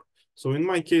network. So in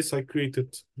my case, I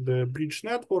created the bridge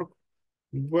network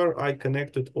where I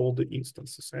connected all the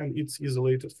instances, and it's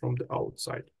isolated from the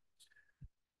outside.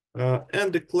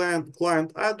 And the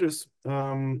client address.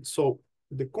 So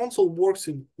the console works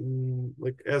in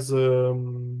like as a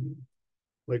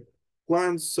like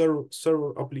client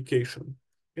server application.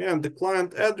 And the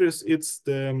client address, it's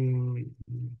the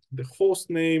host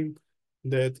name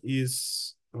that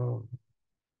is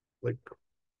like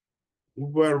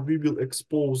where we will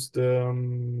expose the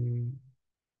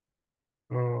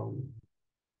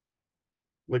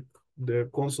like the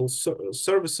console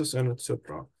services and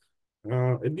etc.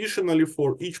 Additionally,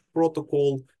 for each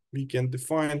protocol, we can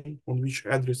define on which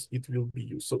address it will be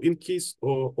used. So in case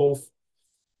of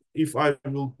if I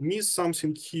will miss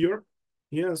something here,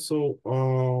 yeah, so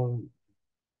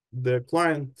the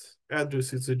client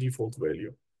address is the default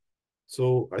value.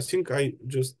 So I think I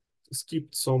just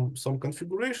skipped some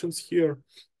configurations here.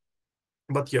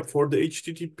 But yeah, for the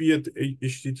HTTP and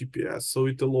HTTPS, so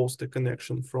it allows the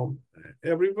connection from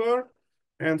everywhere.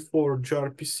 And for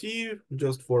gRPC,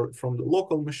 just from the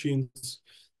local machines,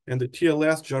 and the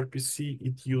TLS gRPC,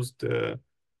 it used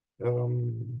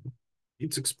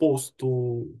it's exposed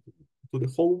to the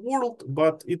whole world,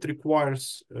 but it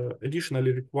requires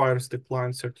additionally requires the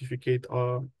client certificate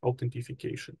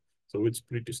authentication. So it's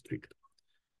pretty strict.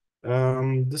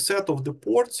 The set of the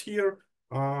ports here.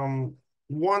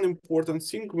 One important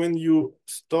thing when you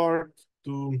start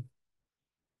to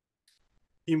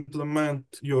implement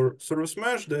your service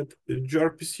mesh, that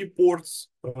gRPC ports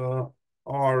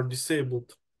are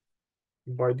disabled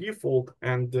by default,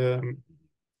 and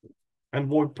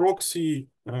Envoy proxy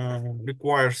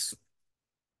requires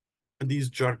these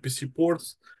gRPC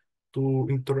ports to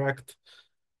interact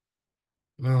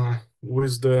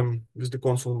with the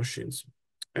console machines.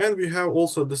 And we have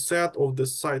also the set of the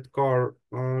sidecar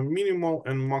minimal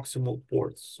and maximal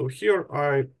ports. So here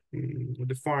I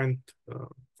defined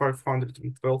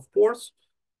 512 ports.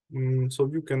 So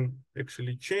you can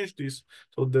actually change this.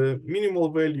 So the minimal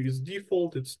value is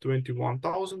default, it's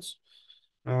 21,000.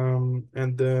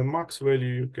 And the max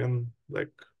value, you can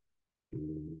like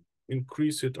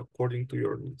increase it according to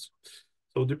your needs.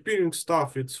 So the peering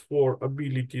stuff, it's for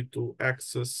ability to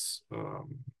access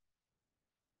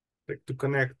like to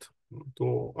connect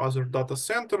to other data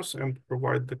centers and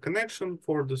provide the connection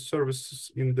for the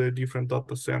services in the different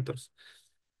data centers.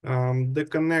 The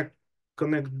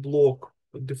connect block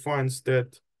defines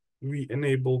that we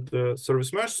enable the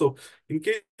service mesh. So in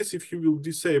case if you will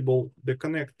disable the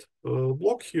connect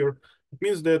block here, it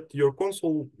means that your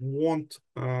console won't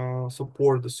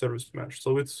support the service mesh.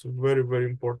 So it's very, very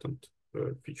important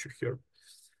feature here.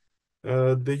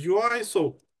 The UI,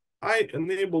 so I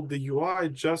enabled the UI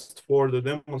just for the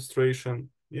demonstration,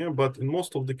 yeah, but in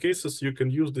most of the cases you can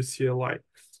use the CLI,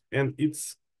 and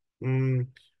it's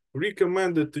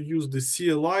recommended to use the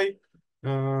CLI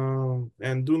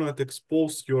and do not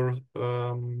expose your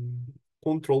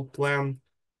control plan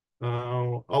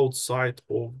outside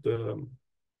of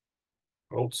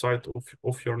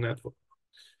your network.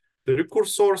 The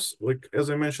recurse source, like as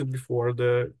I mentioned before,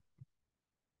 the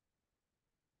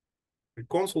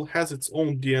console has its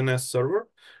own DNS server,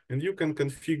 and you can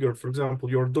configure, for example,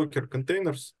 your Docker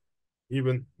containers.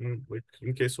 Even like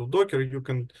in case of Docker, you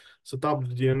can set up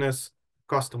the DNS,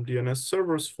 custom DNS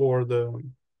servers for the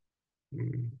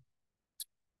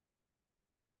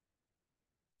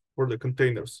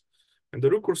containers. And the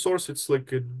recurse source, it's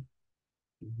like a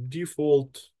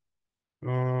default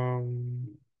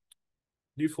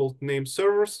name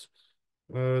servers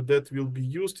that will be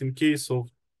used in case of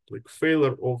like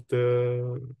failure of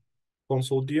the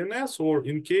console DNS, or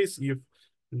in case if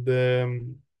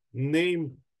the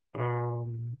name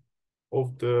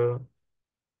of the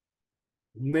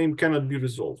name cannot be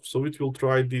resolved. So it will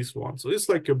try this one. So it's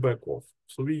like a backoff.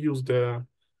 So we use the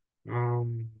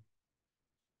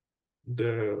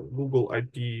Google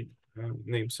IP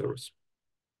name service.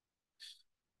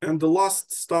 And the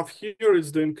last stuff here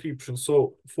is the encryption.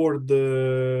 So for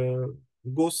the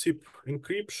gossip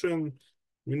encryption,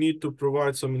 we need to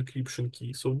provide some encryption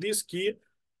key. So this key,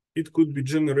 it could be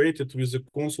generated with the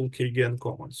Consul kgen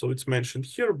command. So it's mentioned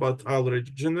here, but I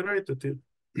already generated it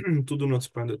to do not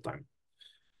spend the time.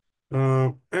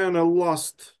 And a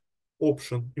last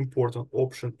option, important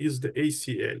option, is the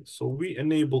ACL. So we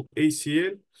enable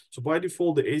ACL. So by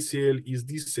default, the ACL is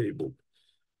disabled.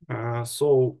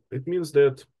 So it means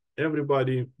that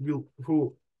everybody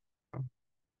who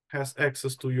has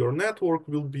access to your network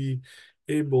will be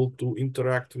able to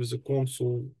interact with the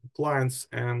console clients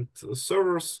and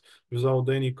servers without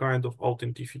any kind of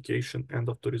authentication and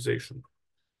authorization.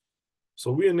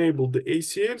 So we enable the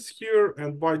ACLs here,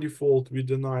 and by default, we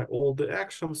deny all the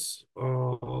actions.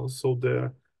 So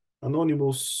the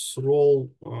anonymous role,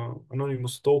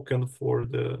 anonymous token for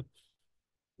the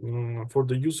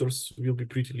users will be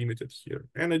pretty limited here.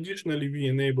 And additionally, we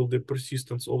enable the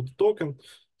persistence of the token.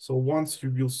 So once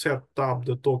you will set up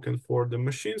the token for the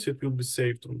machines, it will be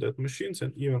saved on that machines.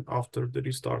 And even after the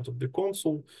restart of the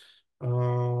console,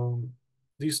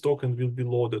 this token will be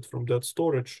loaded from that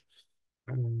storage,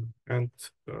 and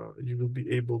you will be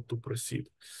able to proceed.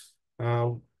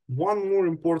 One more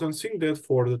important thing, that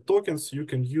for the tokens, you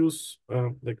can use,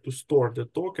 like to store the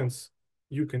tokens,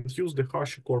 you can use the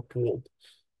HashiCorp Vault.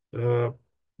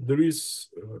 There is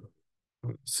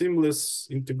seamless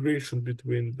integration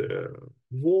between the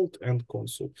Vault and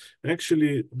Consul.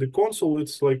 Actually, the Consul,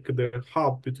 it's like the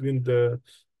hub between the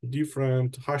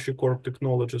different HashiCorp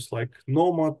technologies like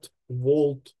Nomad,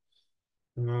 Vault,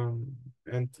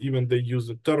 and even they use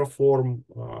the Terraform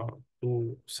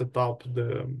to set up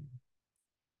the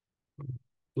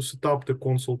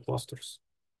Consul clusters.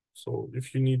 So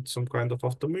if you need some kind of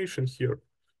automation here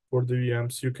for the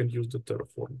VMs, you can use the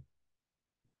Terraform.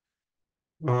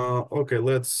 Okay,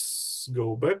 let's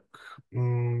go back.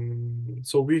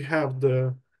 So we have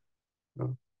the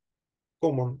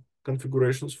common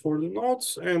configurations for the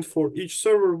nodes, and for each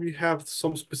server, we have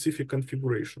some specific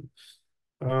configuration.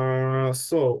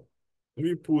 So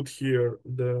we put here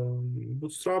the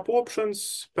bootstrap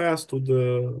options, pass to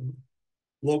the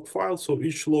log file. So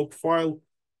each log file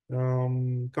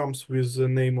comes with the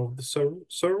name of the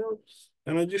server.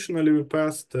 And additionally, we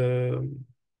pass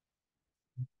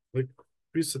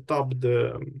we set up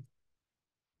the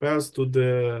pass to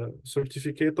the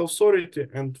certificate authority,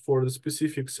 and for the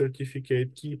specific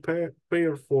certificate key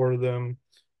pair for the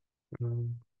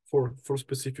for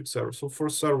specific server. So for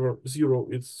server 0,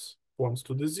 it points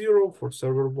to the 0. For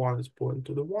server 1, it's pointing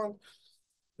to the 1,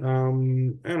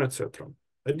 and etc.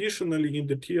 Additionally, in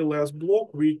the TLS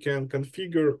block, we can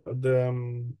configure the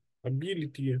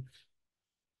ability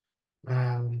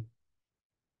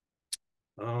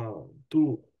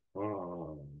to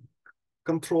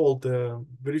control the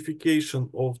verification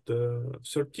of the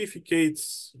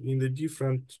certificates in the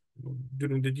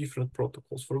during the different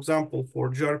protocols. For example, for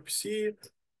gRPC,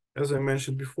 as I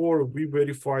mentioned before, we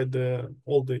verify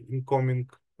all the incoming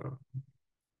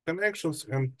connections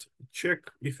and check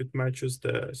if it matches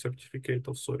the certificate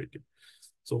authority.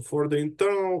 So for the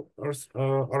internal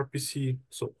RPC,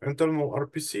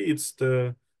 it's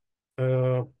the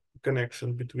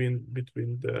connection between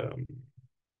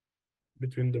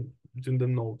the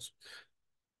nodes.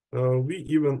 We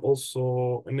even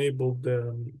also enable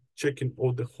the checking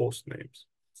of the host names.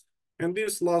 And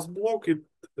this last block, it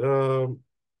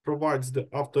provides the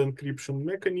auto encryption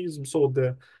mechanism. So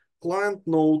the client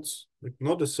nodes, like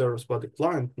not the servers, but the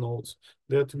client nodes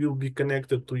that will be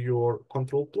connected to your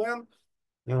control plane.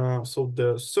 So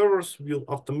the servers will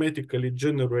automatically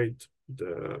generate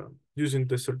using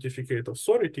the certificate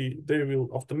authority, they will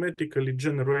automatically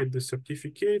generate the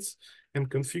certificates and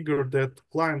configure that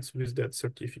clients with that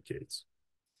certificates.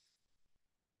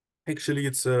 Actually,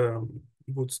 it's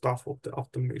good stuff of the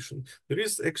automation. There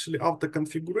is actually auto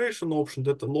configuration option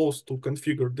that allows to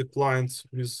configure the clients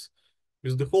with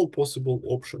the whole possible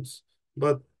options.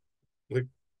 But like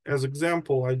as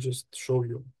example, I just show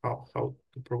you how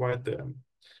to provide the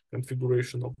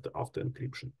configuration of the auto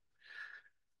encryption.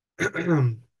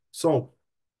 So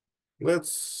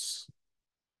let's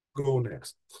go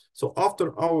next. So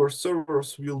after our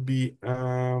servers will be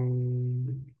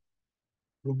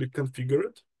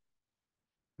configured,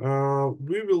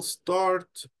 we will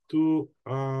start to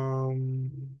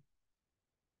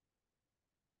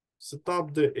set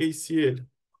up the ACL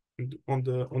on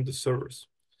the servers.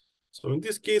 So in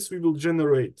this case, we will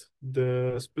generate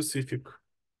the specific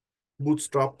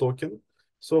bootstrap token.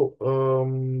 So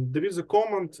there is a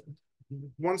command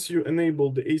once you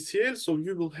enable the ACL, so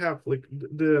you will have like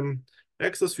the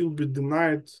access will be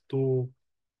denied to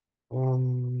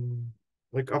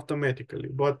like automatically,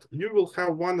 but you will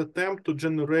have one attempt to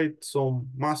generate some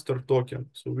master token.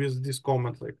 So with this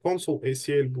command like Consul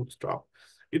ACL bootstrap,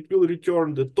 it will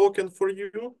return the token for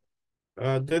you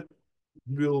that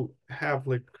will have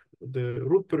like the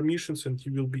root permissions, and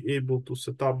you will be able to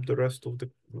set up the rest of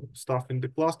the stuff in the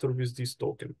cluster with this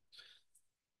token.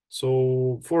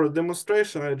 So for a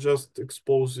demonstration, I just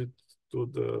expose it to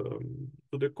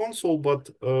the console, but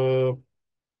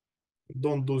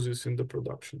don't do this in the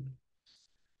production.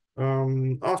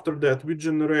 After that, we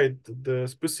generate the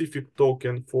specific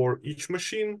token for each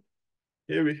machine.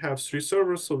 Here we have 3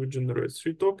 servers, so we generate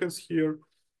 3 tokens here.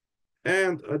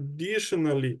 And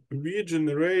additionally, we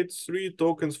generate 3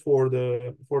 tokens for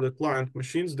the client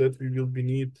machines that we will be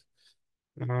need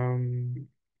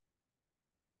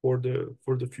for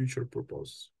the future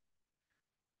purpose.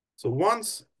 So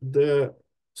once the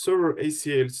server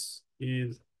ACLs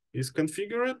is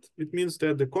configured, it means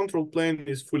that the control plane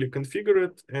is fully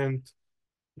configured and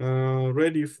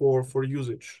ready for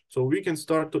usage. So we can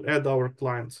start to add our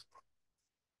clients.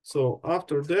 So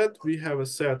after that, we have a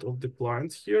set of the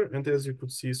clients here. And as you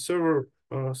could see, server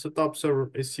setup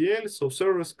server ACL. So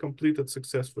service completed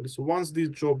successfully. So once this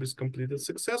job is completed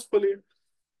successfully,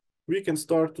 we can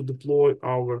start to deploy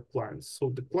our clients. So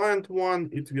the client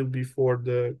one, it will be for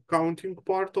the counting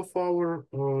part of our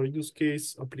use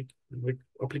case,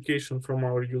 application from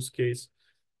our use case.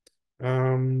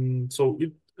 So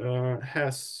it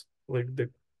has like the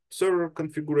server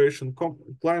configuration,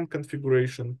 client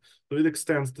configuration. So it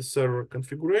extends the server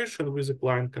configuration with the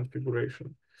client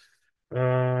configuration.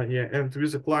 Yeah, and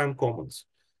with the client commands.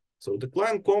 So the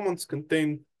client commands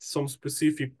contain some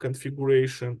specific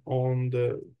configuration on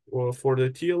the for the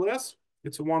TLS.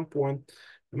 It's one point.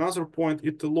 Another point,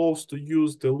 it allows to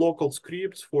use the local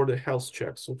scripts for the health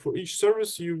check. So for each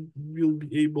service, you will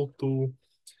be able to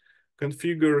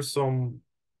configure some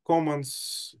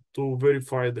commands to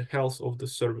verify the health of the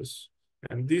service.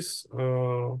 And these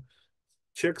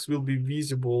checks will be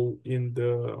visible in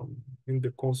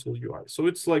the console UI. So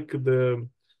it's like the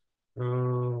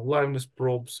liveness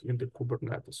probes in the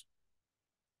Kubernetes.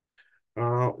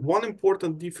 One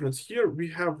important difference here, we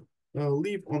have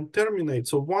leave on terminate.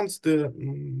 So once the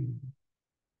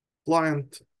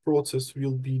client process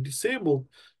will be disabled,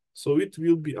 so it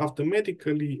will be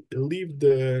automatically leave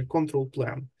the control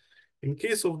plane. In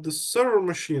case of the server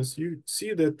machines, you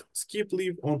see that skip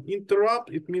leave on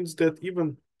interrupt. It means that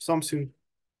even something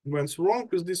went wrong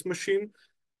with this machine,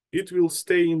 it will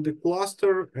stay in the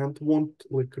cluster and won't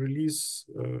like release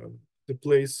the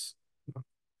place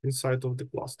inside of the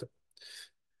cluster.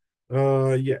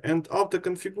 Yeah, and auto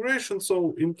configuration.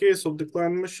 So in case of the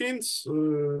client machines,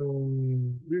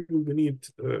 we will need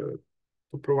to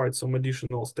provide some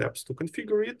additional steps to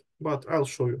configure it, but I'll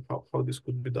show you how this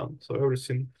could be done. So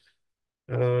everything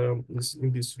is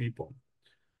in this repo.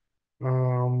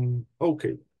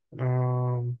 Okay.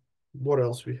 What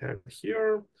else we have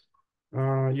here?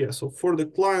 Yeah, so for the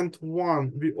client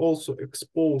one, we also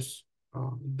expose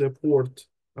the port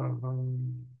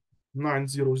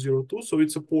 9002. So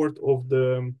it's a port of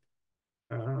the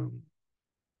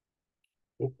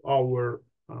of our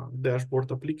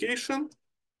dashboard application.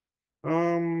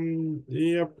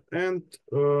 Yep, and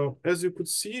as you could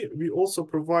see, we also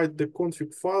provide the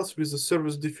config files with the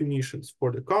service definitions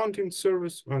for the counting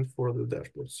service and for the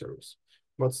dashboard service.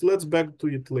 But let's back to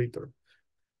it later.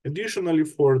 Additionally,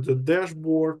 for the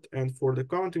dashboard and for the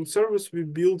counting service, we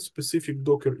build specific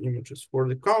Docker images. For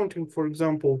the counting, for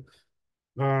example,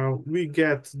 we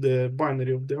get the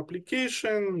binary of the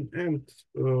application and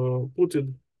put it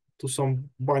to some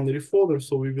binary folder,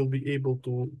 so we will be able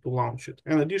to launch it.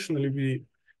 And additionally, we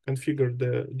configure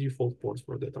the default ports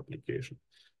for that application.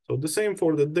 So the same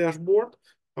for the dashboard.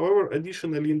 However,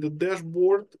 additionally, in the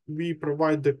dashboard, we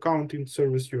provide the counting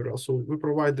service URL. So we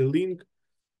provide the link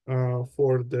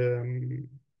for the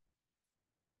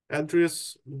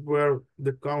address where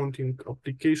the counting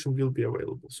application will be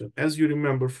available. So as you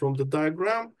remember from the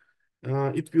diagram,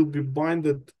 it will be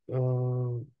binded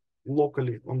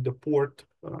locally on the port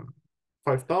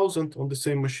 5000 on the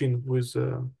same machine with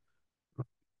a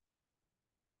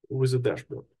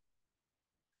dashboard.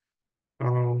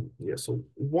 Yeah, so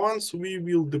once we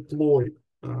will deploy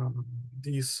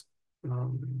these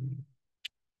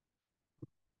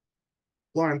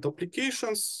client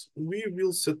applications, we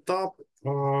will set up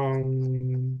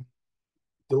the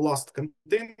last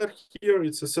container here.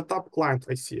 It's a setup client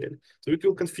ICL. So it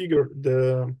will configure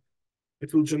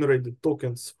it will generate the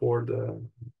tokens for the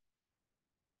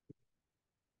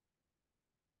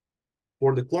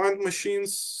client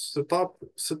machines, set up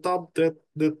that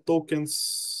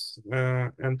tokens,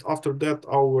 and after that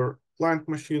our client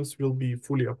machines will be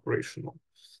fully operational.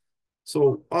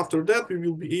 So after that, we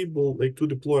will be able to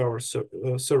deploy our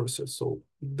services. So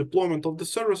deployment of the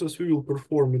services we will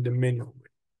perform in the manual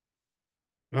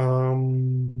way.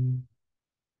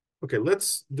 Okay,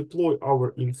 let's deploy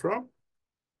our infra.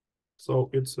 So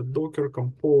it's a Docker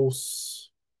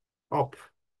compose up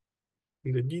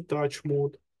in the detach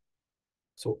mode.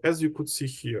 So as you could see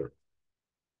here,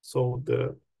 so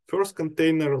the first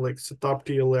container setup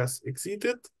TLS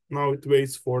exited. Now it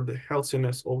waits for the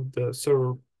healthiness of the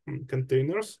server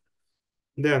containers.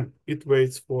 Then it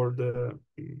waits for the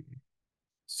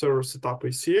server setup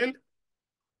ACL.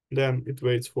 Then it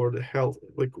waits for the health.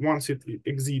 Once it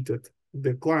exited,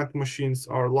 the client machines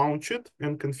are launched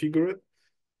and configured.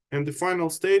 And the final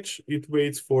stage, it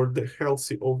waits for the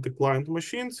healthy of the client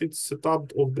machines. It's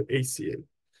setup of the ACL.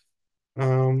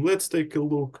 Let's take a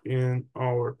look in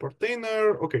our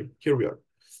container. Okay, here we are.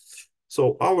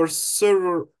 So our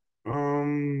server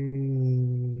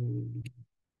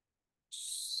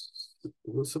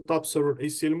setup server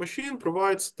ACL machine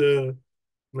provides the,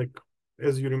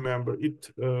 as you remember, it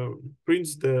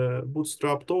prints the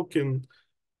bootstrap token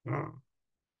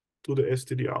to the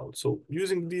std out. So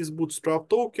using this bootstrap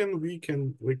token, we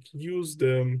can use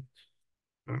the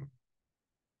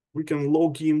we can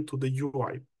log into the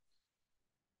UI.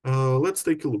 Let's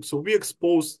take a look. So we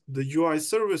exposed the UI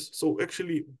service. So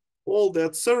actually all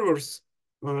that servers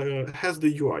has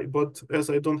the UI, but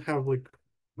as I don't have a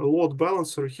load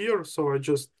balancer here, so I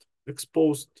just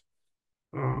exposed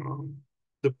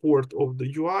the port of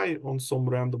the UI on some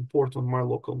random port on my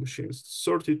local machines,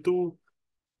 32,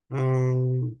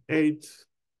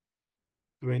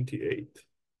 828.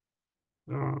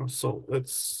 So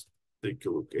let's take a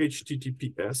look.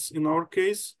 HTTPS in our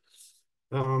case.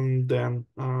 Then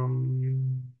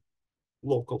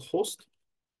localhost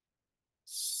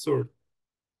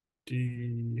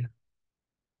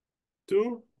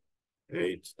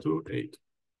 32.828.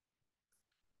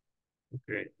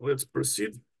 Okay, let's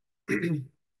proceed.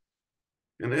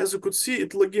 And as you could see,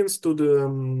 it logins to the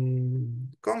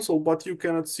console, but you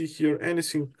cannot see here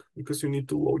anything because you need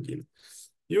to log in.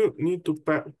 You need to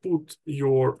put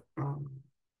your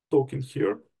token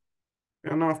here.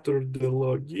 And after the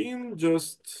login,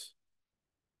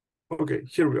 okay,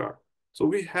 here we are. So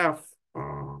we have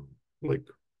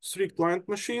 3 client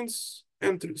machines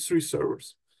and 3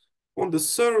 servers. On the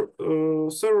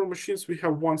server machines, we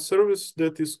have one service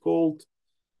that is called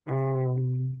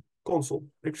Consul.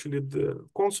 Actually, the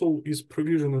Consul is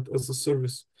provisioned as a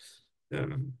service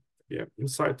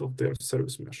inside of their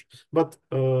service mesh. But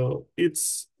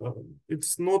it's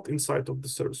not inside of the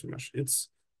service mesh. It's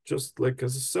just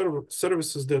as a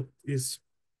services that is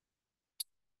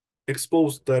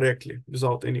exposed directly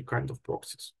without any kind of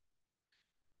proxies.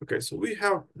 Okay, so we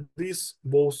have these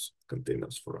both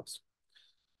containers for us.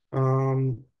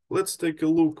 Let's take a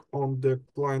look on the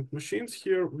client machines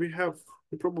here. We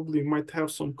probably might have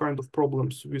some kind of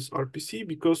problems with RPC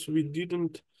because we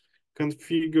didn't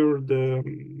configure the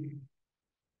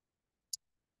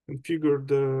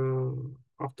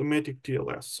automatic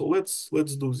TLS. So let's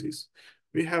do this.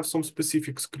 We have some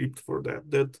specific script for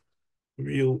that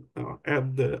we'll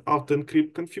add the auto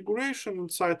encrypt configuration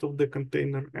inside of the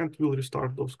container, and we'll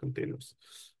restart those containers.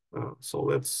 So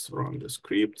let's run the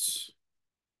scripts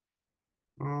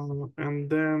and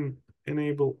then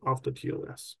enable auto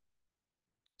TLS.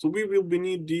 So we will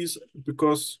need these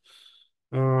because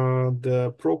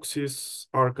the proxies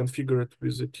are configured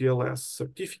with the TLS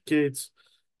certificates.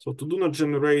 So to do not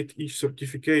generate each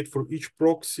certificate for each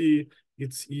proxy,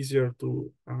 it's easier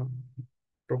to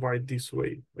provide this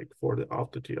way, like for the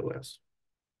auto TLS.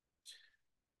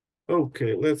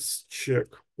 Okay, let's check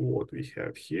what we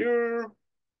have here.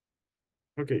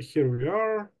 Okay, here we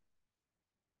are.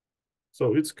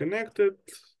 So it's connected.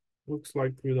 Looks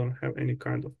like we don't have any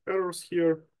kind of errors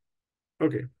here.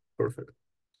 Okay, perfect.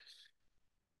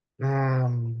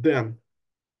 Then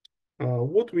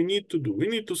what we need to do, we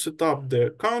need to set up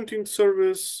the counting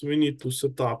service. We need to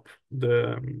set up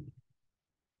the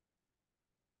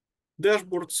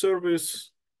dashboard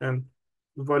service and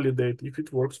validate if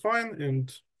it works fine.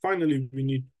 And finally, we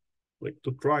need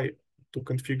to try to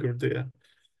configure the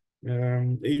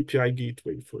API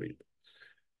gateway for it.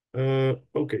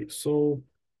 Okay, so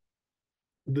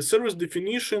the service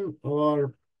definition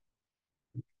are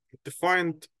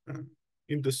defined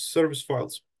in the service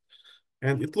files,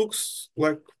 and it looks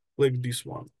like this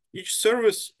one. Each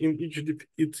service in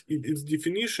its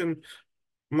definition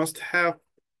must have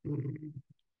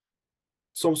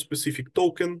some specific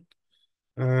token,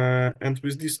 and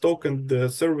with this token, the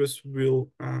service will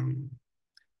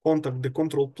contact the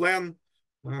control plan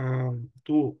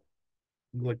to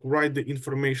write the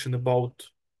information about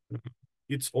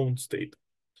its own state.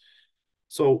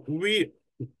 So we,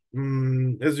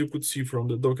 as you could see from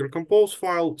the Docker Compose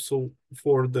file, so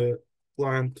for the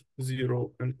client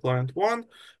 0 and client 1,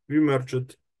 we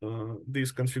merged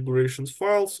these configurations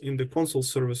files in the Consul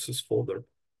services folder.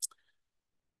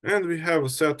 And we have a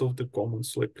set of the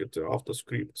comments like the auto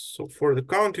scripts. So for the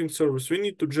counting service, we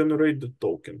need to generate the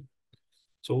token.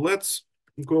 So let's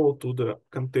go to the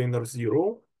container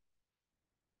 0,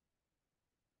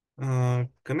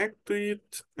 connect to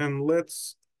it, and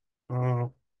let's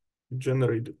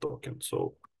generate the token.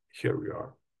 So here we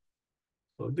are.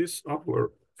 So this is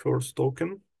our first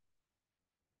token.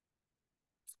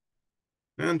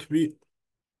 And we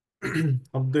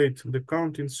update the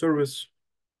counting service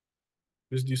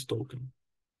with this token.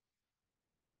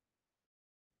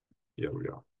 Here we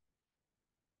are.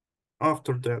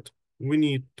 After that, we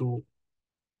need to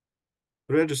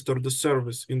register the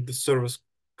service in the service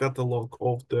catalog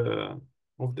of the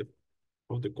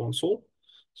console.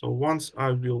 So once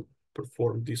I will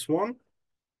perform this one,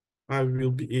 I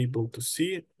will be able to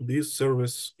see this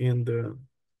service in the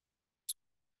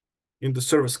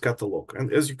service catalog.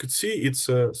 And as you could see, it's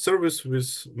a service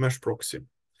with mesh proxy,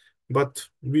 but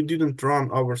we didn't run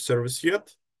our service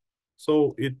yet.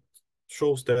 So it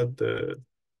shows that the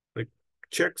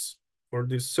checks for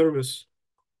this service,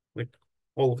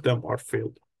 all of them are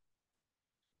failed.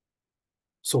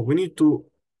 So we need to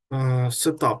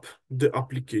set up the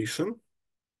application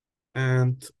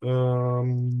and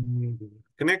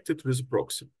connect it with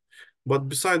proxy. But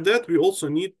beside that, we also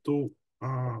need to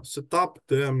set up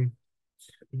the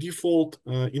default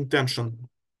intention.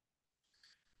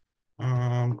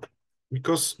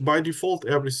 Because by default,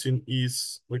 everything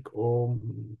is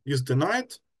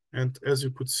denied. And as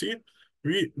you could see,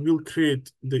 we will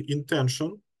create the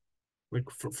intention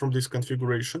from this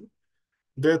configuration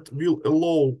that will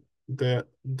allow the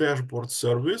dashboard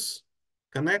service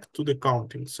connect to the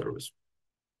counting service.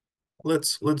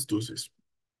 Let's do this.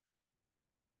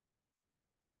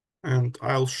 And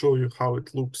I'll show you how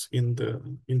it looks in the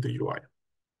UI.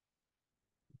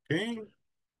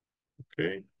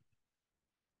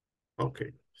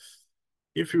 Okay.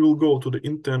 If you will go to the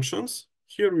intentions,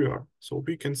 here we are. So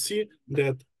we can see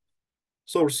that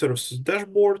source services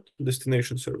dashboard,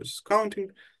 destination services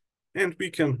counting, and we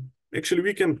can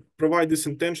provide this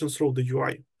intention through the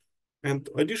UI. And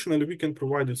additionally, we can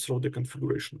provide it through the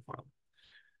configuration file.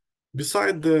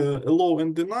 Beside the allow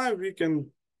and deny, we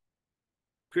can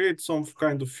create some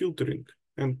kind of filtering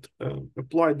and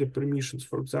apply the permissions,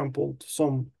 for example, to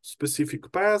some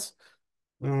specific paths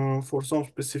for some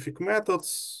specific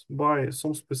methods by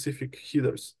some specific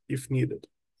headers if needed,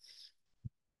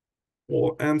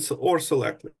 or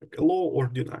select allow or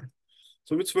deny.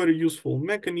 So it's very useful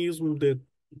mechanism that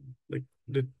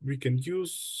we can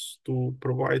use to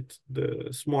provide the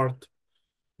smart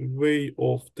way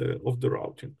of the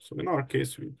routing. So in our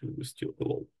case, we still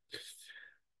allow.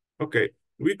 Okay,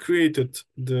 we created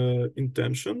the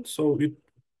intention, so it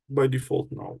by default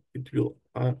now it will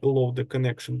allow the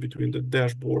connection between the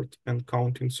dashboard and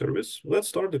counting service. Let's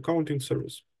start the counting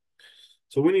service.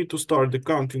 So we need to start the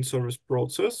counting service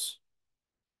process.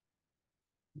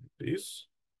 This.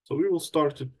 So we will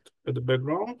start it at the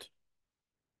background.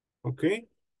 Okay.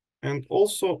 And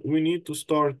also we need to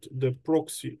start the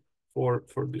proxy for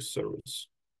this service.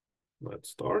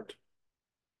 Let's start.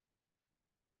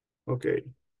 Okay,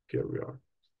 here we are.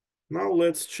 Now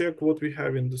let's check what we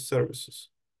have in the services.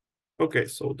 Okay,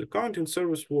 so the counting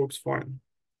service works fine.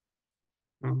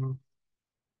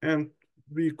 And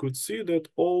we could see that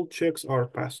all checks are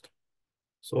passed.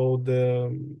 So the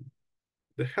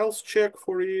health check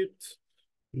for it,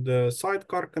 the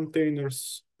sidecar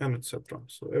containers, and etc.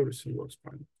 So everything works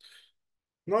fine.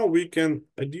 Now we can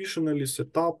additionally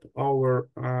set up our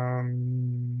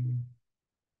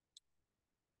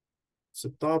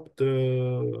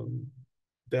the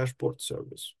dashboard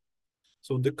service.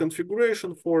 So the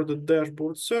configuration for the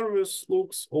dashboard service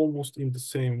looks almost in the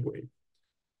same way.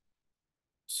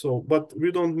 So, but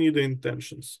we don't need the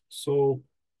intentions. So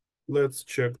let's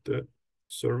check the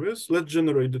service. Let's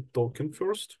generate the token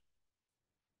first.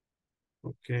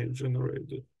 Okay, generate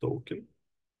the token.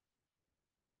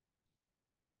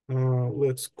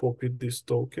 Let's copy this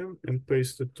token and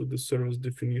paste it to the service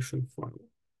definition file.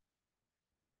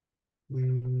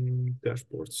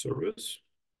 Dashboard service.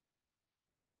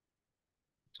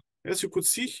 As you could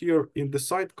see here in the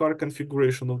sidecar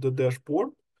configuration of the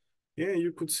dashboard, yeah,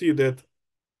 you could see that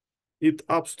it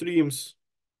upstreams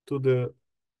to the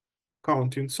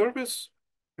counting service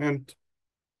and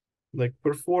like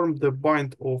perform the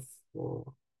bind of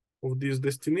this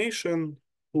destination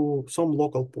to some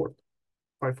local port,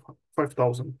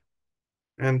 5,000.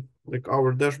 And like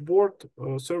our dashboard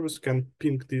service can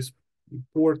ping this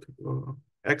port,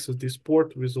 access this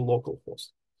port with a local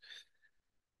host.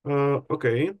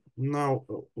 Okay, now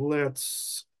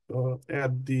let's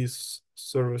add this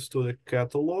service to the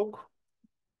catalog.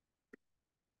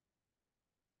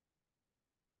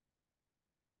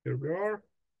 Here we are.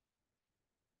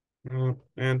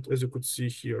 And as you could see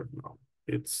here now,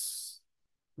 it's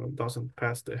doesn't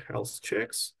pass the health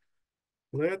checks.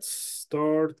 Let's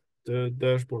start the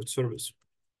dashboard service.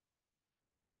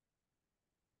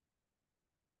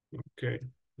 Okay,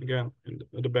 again, in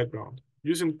the background,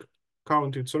 using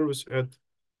counting service at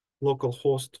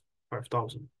localhost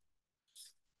 5,000.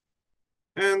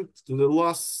 And the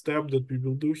last step that we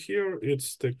will do here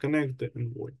is to connect the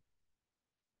envoy.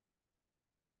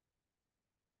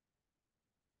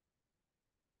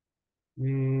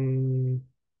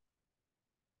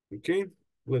 Okay,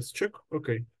 let's check.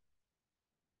 Okay.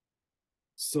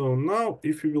 So now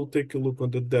if we will take a look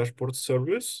at the dashboard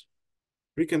service,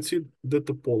 we can see the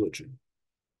topology.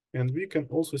 And we can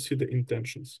also see the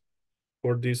intentions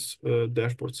for this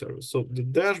dashboard service. So the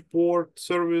dashboard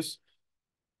service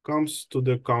comes to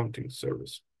the counting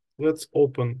service. Let's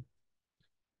open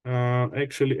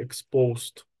actually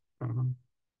exposed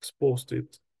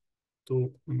it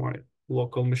to my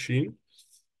local machine.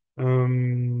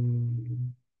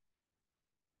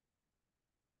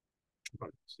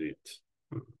 Let's see it.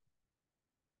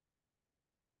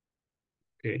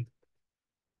 Okay.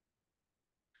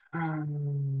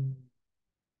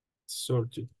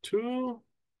 32.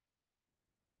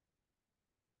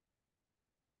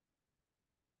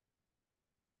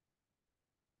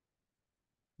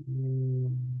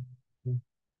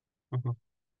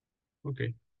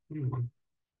 Okay.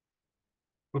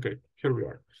 Okay, here we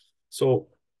are. So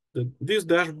these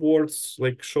dashboards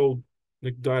like show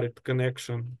like direct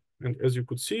connection, and as you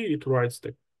could see, it writes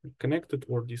the connected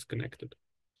or disconnected.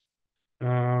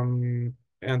 And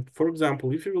for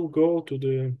example, if you will go to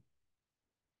the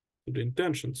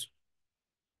intentions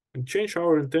and change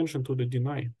our intention to the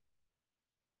deny,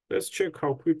 let's check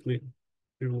how quickly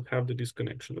we will have the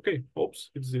disconnection. Okay,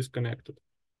 oops, it's disconnected.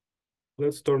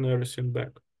 Let's turn everything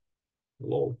back.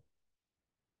 Low.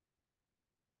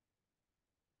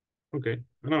 Okay,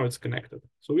 now it's connected.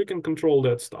 So we can control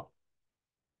that stuff.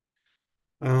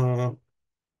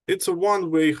 It's a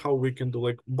one way how we can do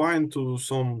like bind to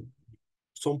some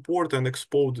port and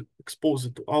expose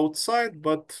it to outside,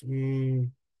 but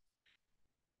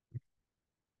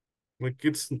like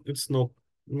it's not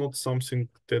something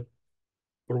that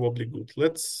probably good.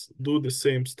 Let's do the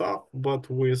same stuff, but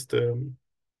with the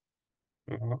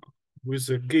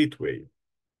gateway.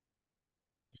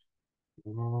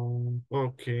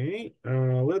 Okay,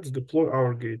 let's deploy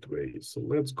our gateway. So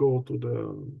let's go to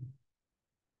the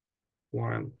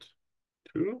client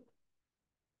 2.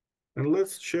 And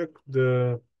let's check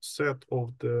the set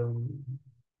of the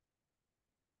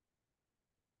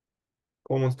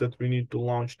commands that we need to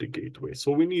launch the gateway.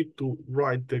 So we need to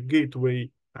write the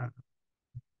gateway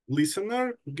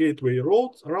listener, gateway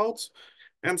routes,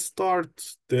 and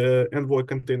start the envoy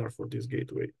container for this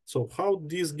gateway. So how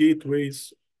these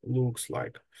gateways looks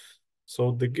like.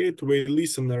 So the gateway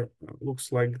listener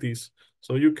looks like this.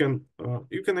 So you can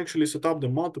actually set up the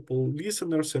multiple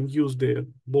listeners and use the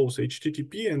both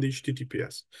HTTP and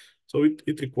HTTPS. So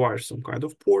it requires some kind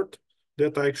of port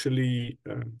that actually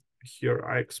here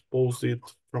I exposed it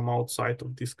from outside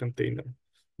of this container.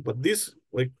 But this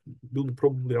like will be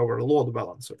probably our load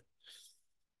balancer.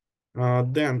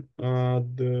 Then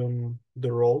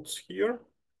the routes here.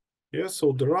 Yeah,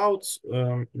 so the routes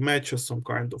matches some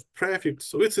kind of prefix.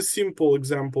 So it's a simple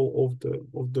example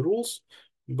of the rules,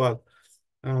 but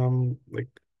like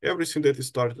everything that is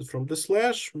started from the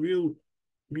slash will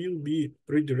be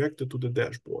redirected to the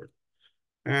dashboard,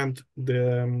 and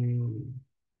the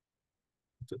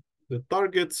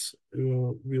targets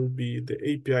will be the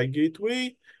API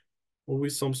gateway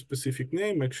with some specific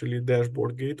name, actually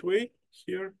dashboard gateway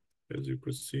here, as you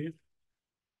could see,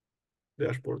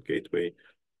 dashboard gateway.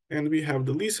 And we have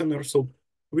the listener, so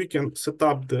we can set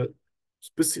up the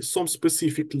some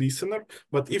specific listener,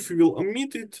 but if we will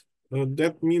omit it,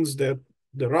 that means that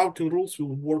the routing rules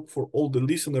will work for all the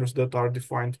listeners that are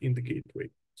defined in the gateway.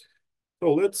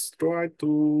 So let's try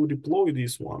to deploy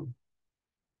this one.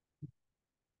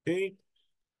 Okay,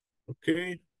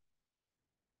 okay.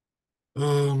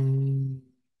 Mhm.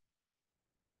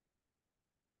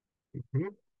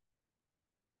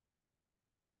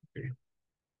 Okay.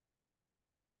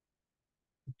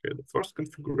 Okay, the first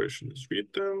configuration is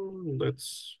written.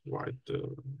 Let's write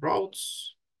the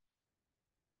routes.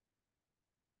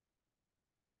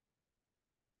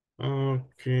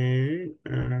 Okay,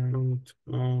 and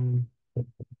um,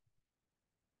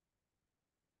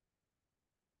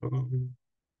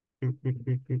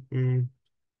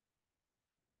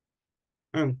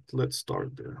 and let's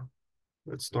start there.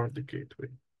 Let's start the gateway.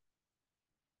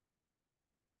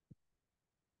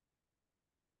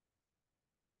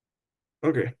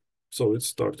 Okay, so it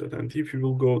started. And if you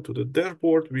will go to the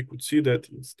dashboard, we could see that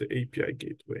it's the API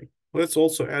gateway. Let's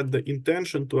also add the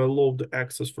intention to allow the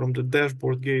access from the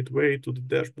dashboard gateway to the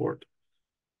dashboard.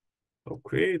 So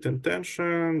create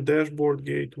intention, dashboard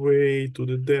gateway to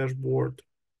the dashboard.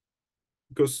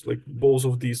 Because like both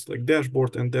of these, like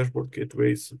dashboard and dashboard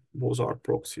gateways, both are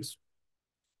proxies.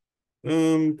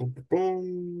 And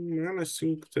I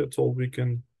think that's all we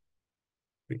can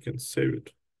save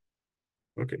it.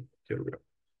 Okay, here we are.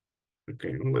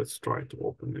 Okay, and let's try to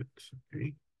open it.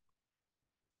 Okay.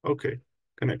 Okay,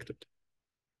 connected.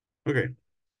 Okay.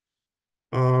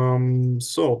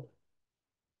 So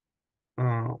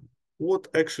uh, what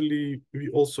actually we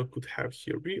also could have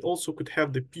here? We also could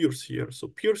have the peers here. So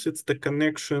peers, it's the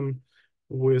connection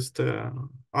with the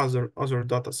other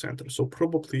data center. So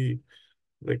probably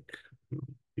like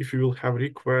if you will have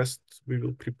requests, we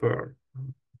will prepare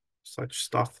such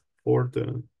stuff for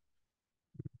the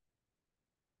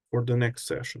next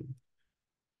session.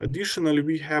 Additionally,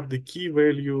 we have the key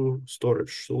value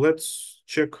storage. So let's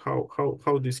check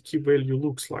how this key value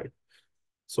looks like.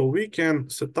 So we can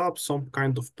set up some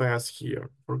kind of path here.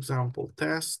 For example,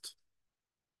 test.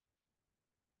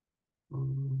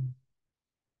 Um,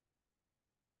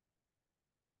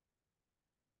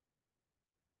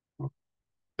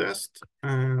 test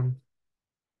and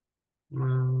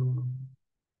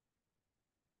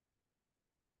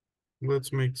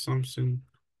let's make something.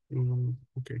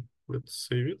 Okay, let's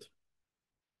save it.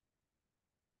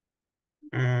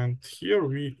 And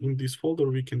here in this folder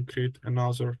we can create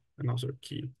another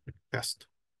key, test.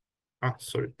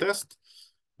 Sorry, test.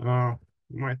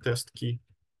 My test key.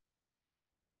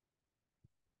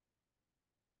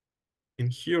 In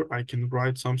here I can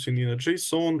write something in a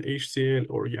JSON, HCL,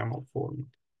 or YAML format.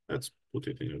 Let's put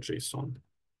it in a JSON.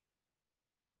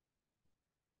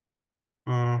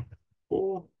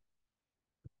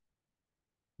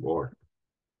 Or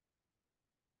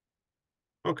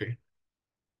okay,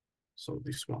 so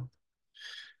this one.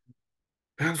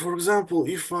 And for example,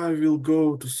 if I will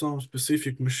go to some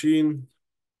specific machine,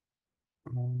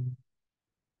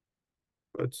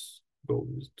 let's go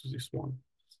to this one.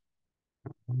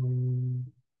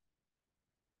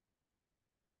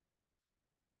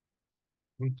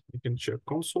 You can check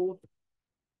console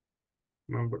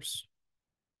members.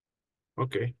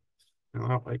 Okay,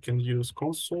 now I can use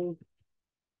console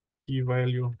key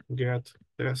value get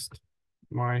test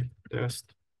my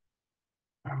test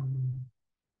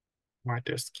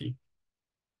key.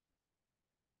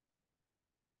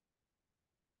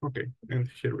 Okay, and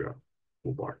here we are,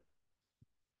 toolbar.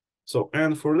 So,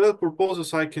 and for that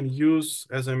purposes, I can use,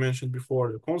 as I mentioned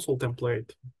before, the console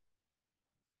template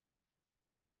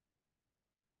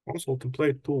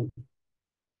tool.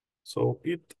 So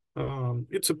it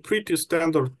It's a pretty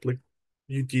standard like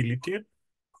utility.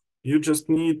 You just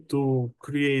need to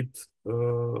create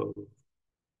the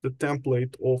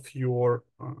template of your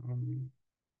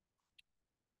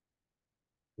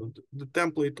the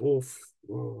template of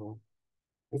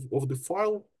the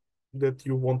file that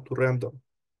you want to render,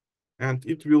 and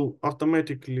it will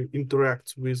automatically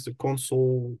interact with the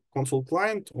console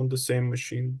client on the same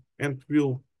machine and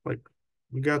will like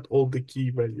get all the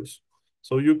key values.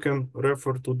 So you can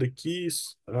refer to the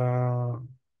keys. Let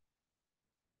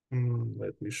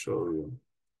me show you.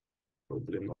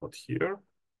 Probably not here.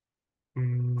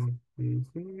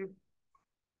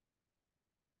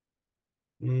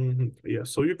 Yeah,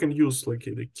 so you can use like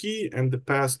the key and the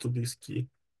path to this key,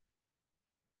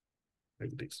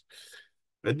 like this.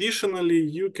 Additionally,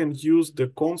 you can use the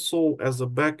console as a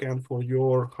backend for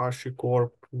your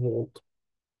HashiCorp Vault.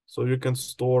 So you can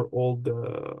store all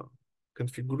the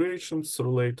configurations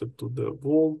related to the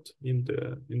Vault in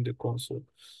the console.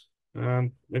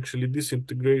 And actually, this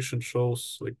integration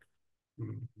shows like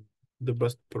the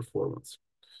best performance.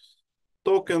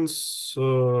 Tokens,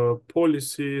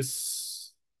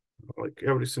 policies, like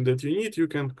everything that you need, you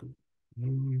can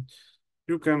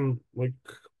like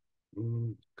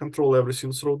control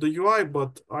everything through the UI,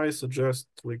 but I suggest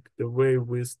like the way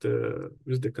with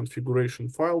the configuration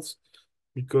files,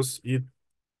 because it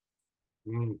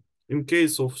in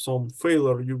case of some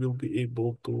failure, you will be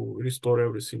able to restore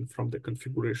everything from the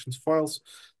configurations files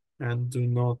and do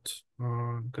not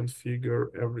configure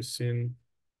everything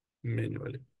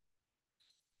manually.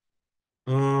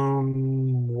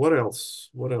 What else?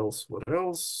 What else? What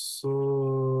else?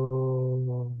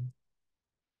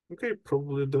 Okay,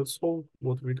 probably that's all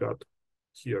what we got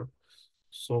here.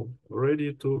 So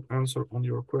ready to answer on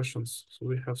your questions. So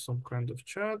we have some kind of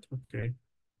chat. Okay,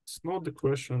 it's not the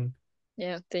question.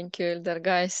 Yeah, thank you, Eldar.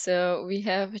 Guys, so we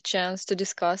have a chance to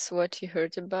discuss what you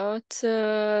heard about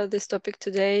this topic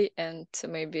today, and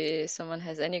maybe someone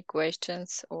has any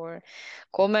questions or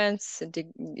comments,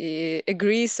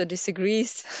 agrees or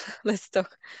disagrees. Let's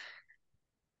talk.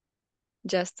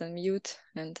 Just unmute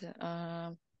and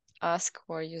ask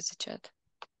or use the chat.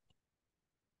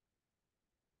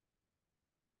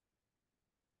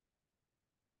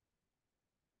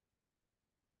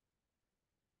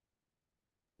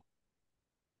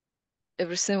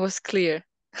 Everything was clear,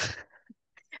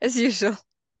 as usual.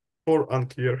 Or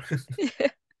unclear. Yeah.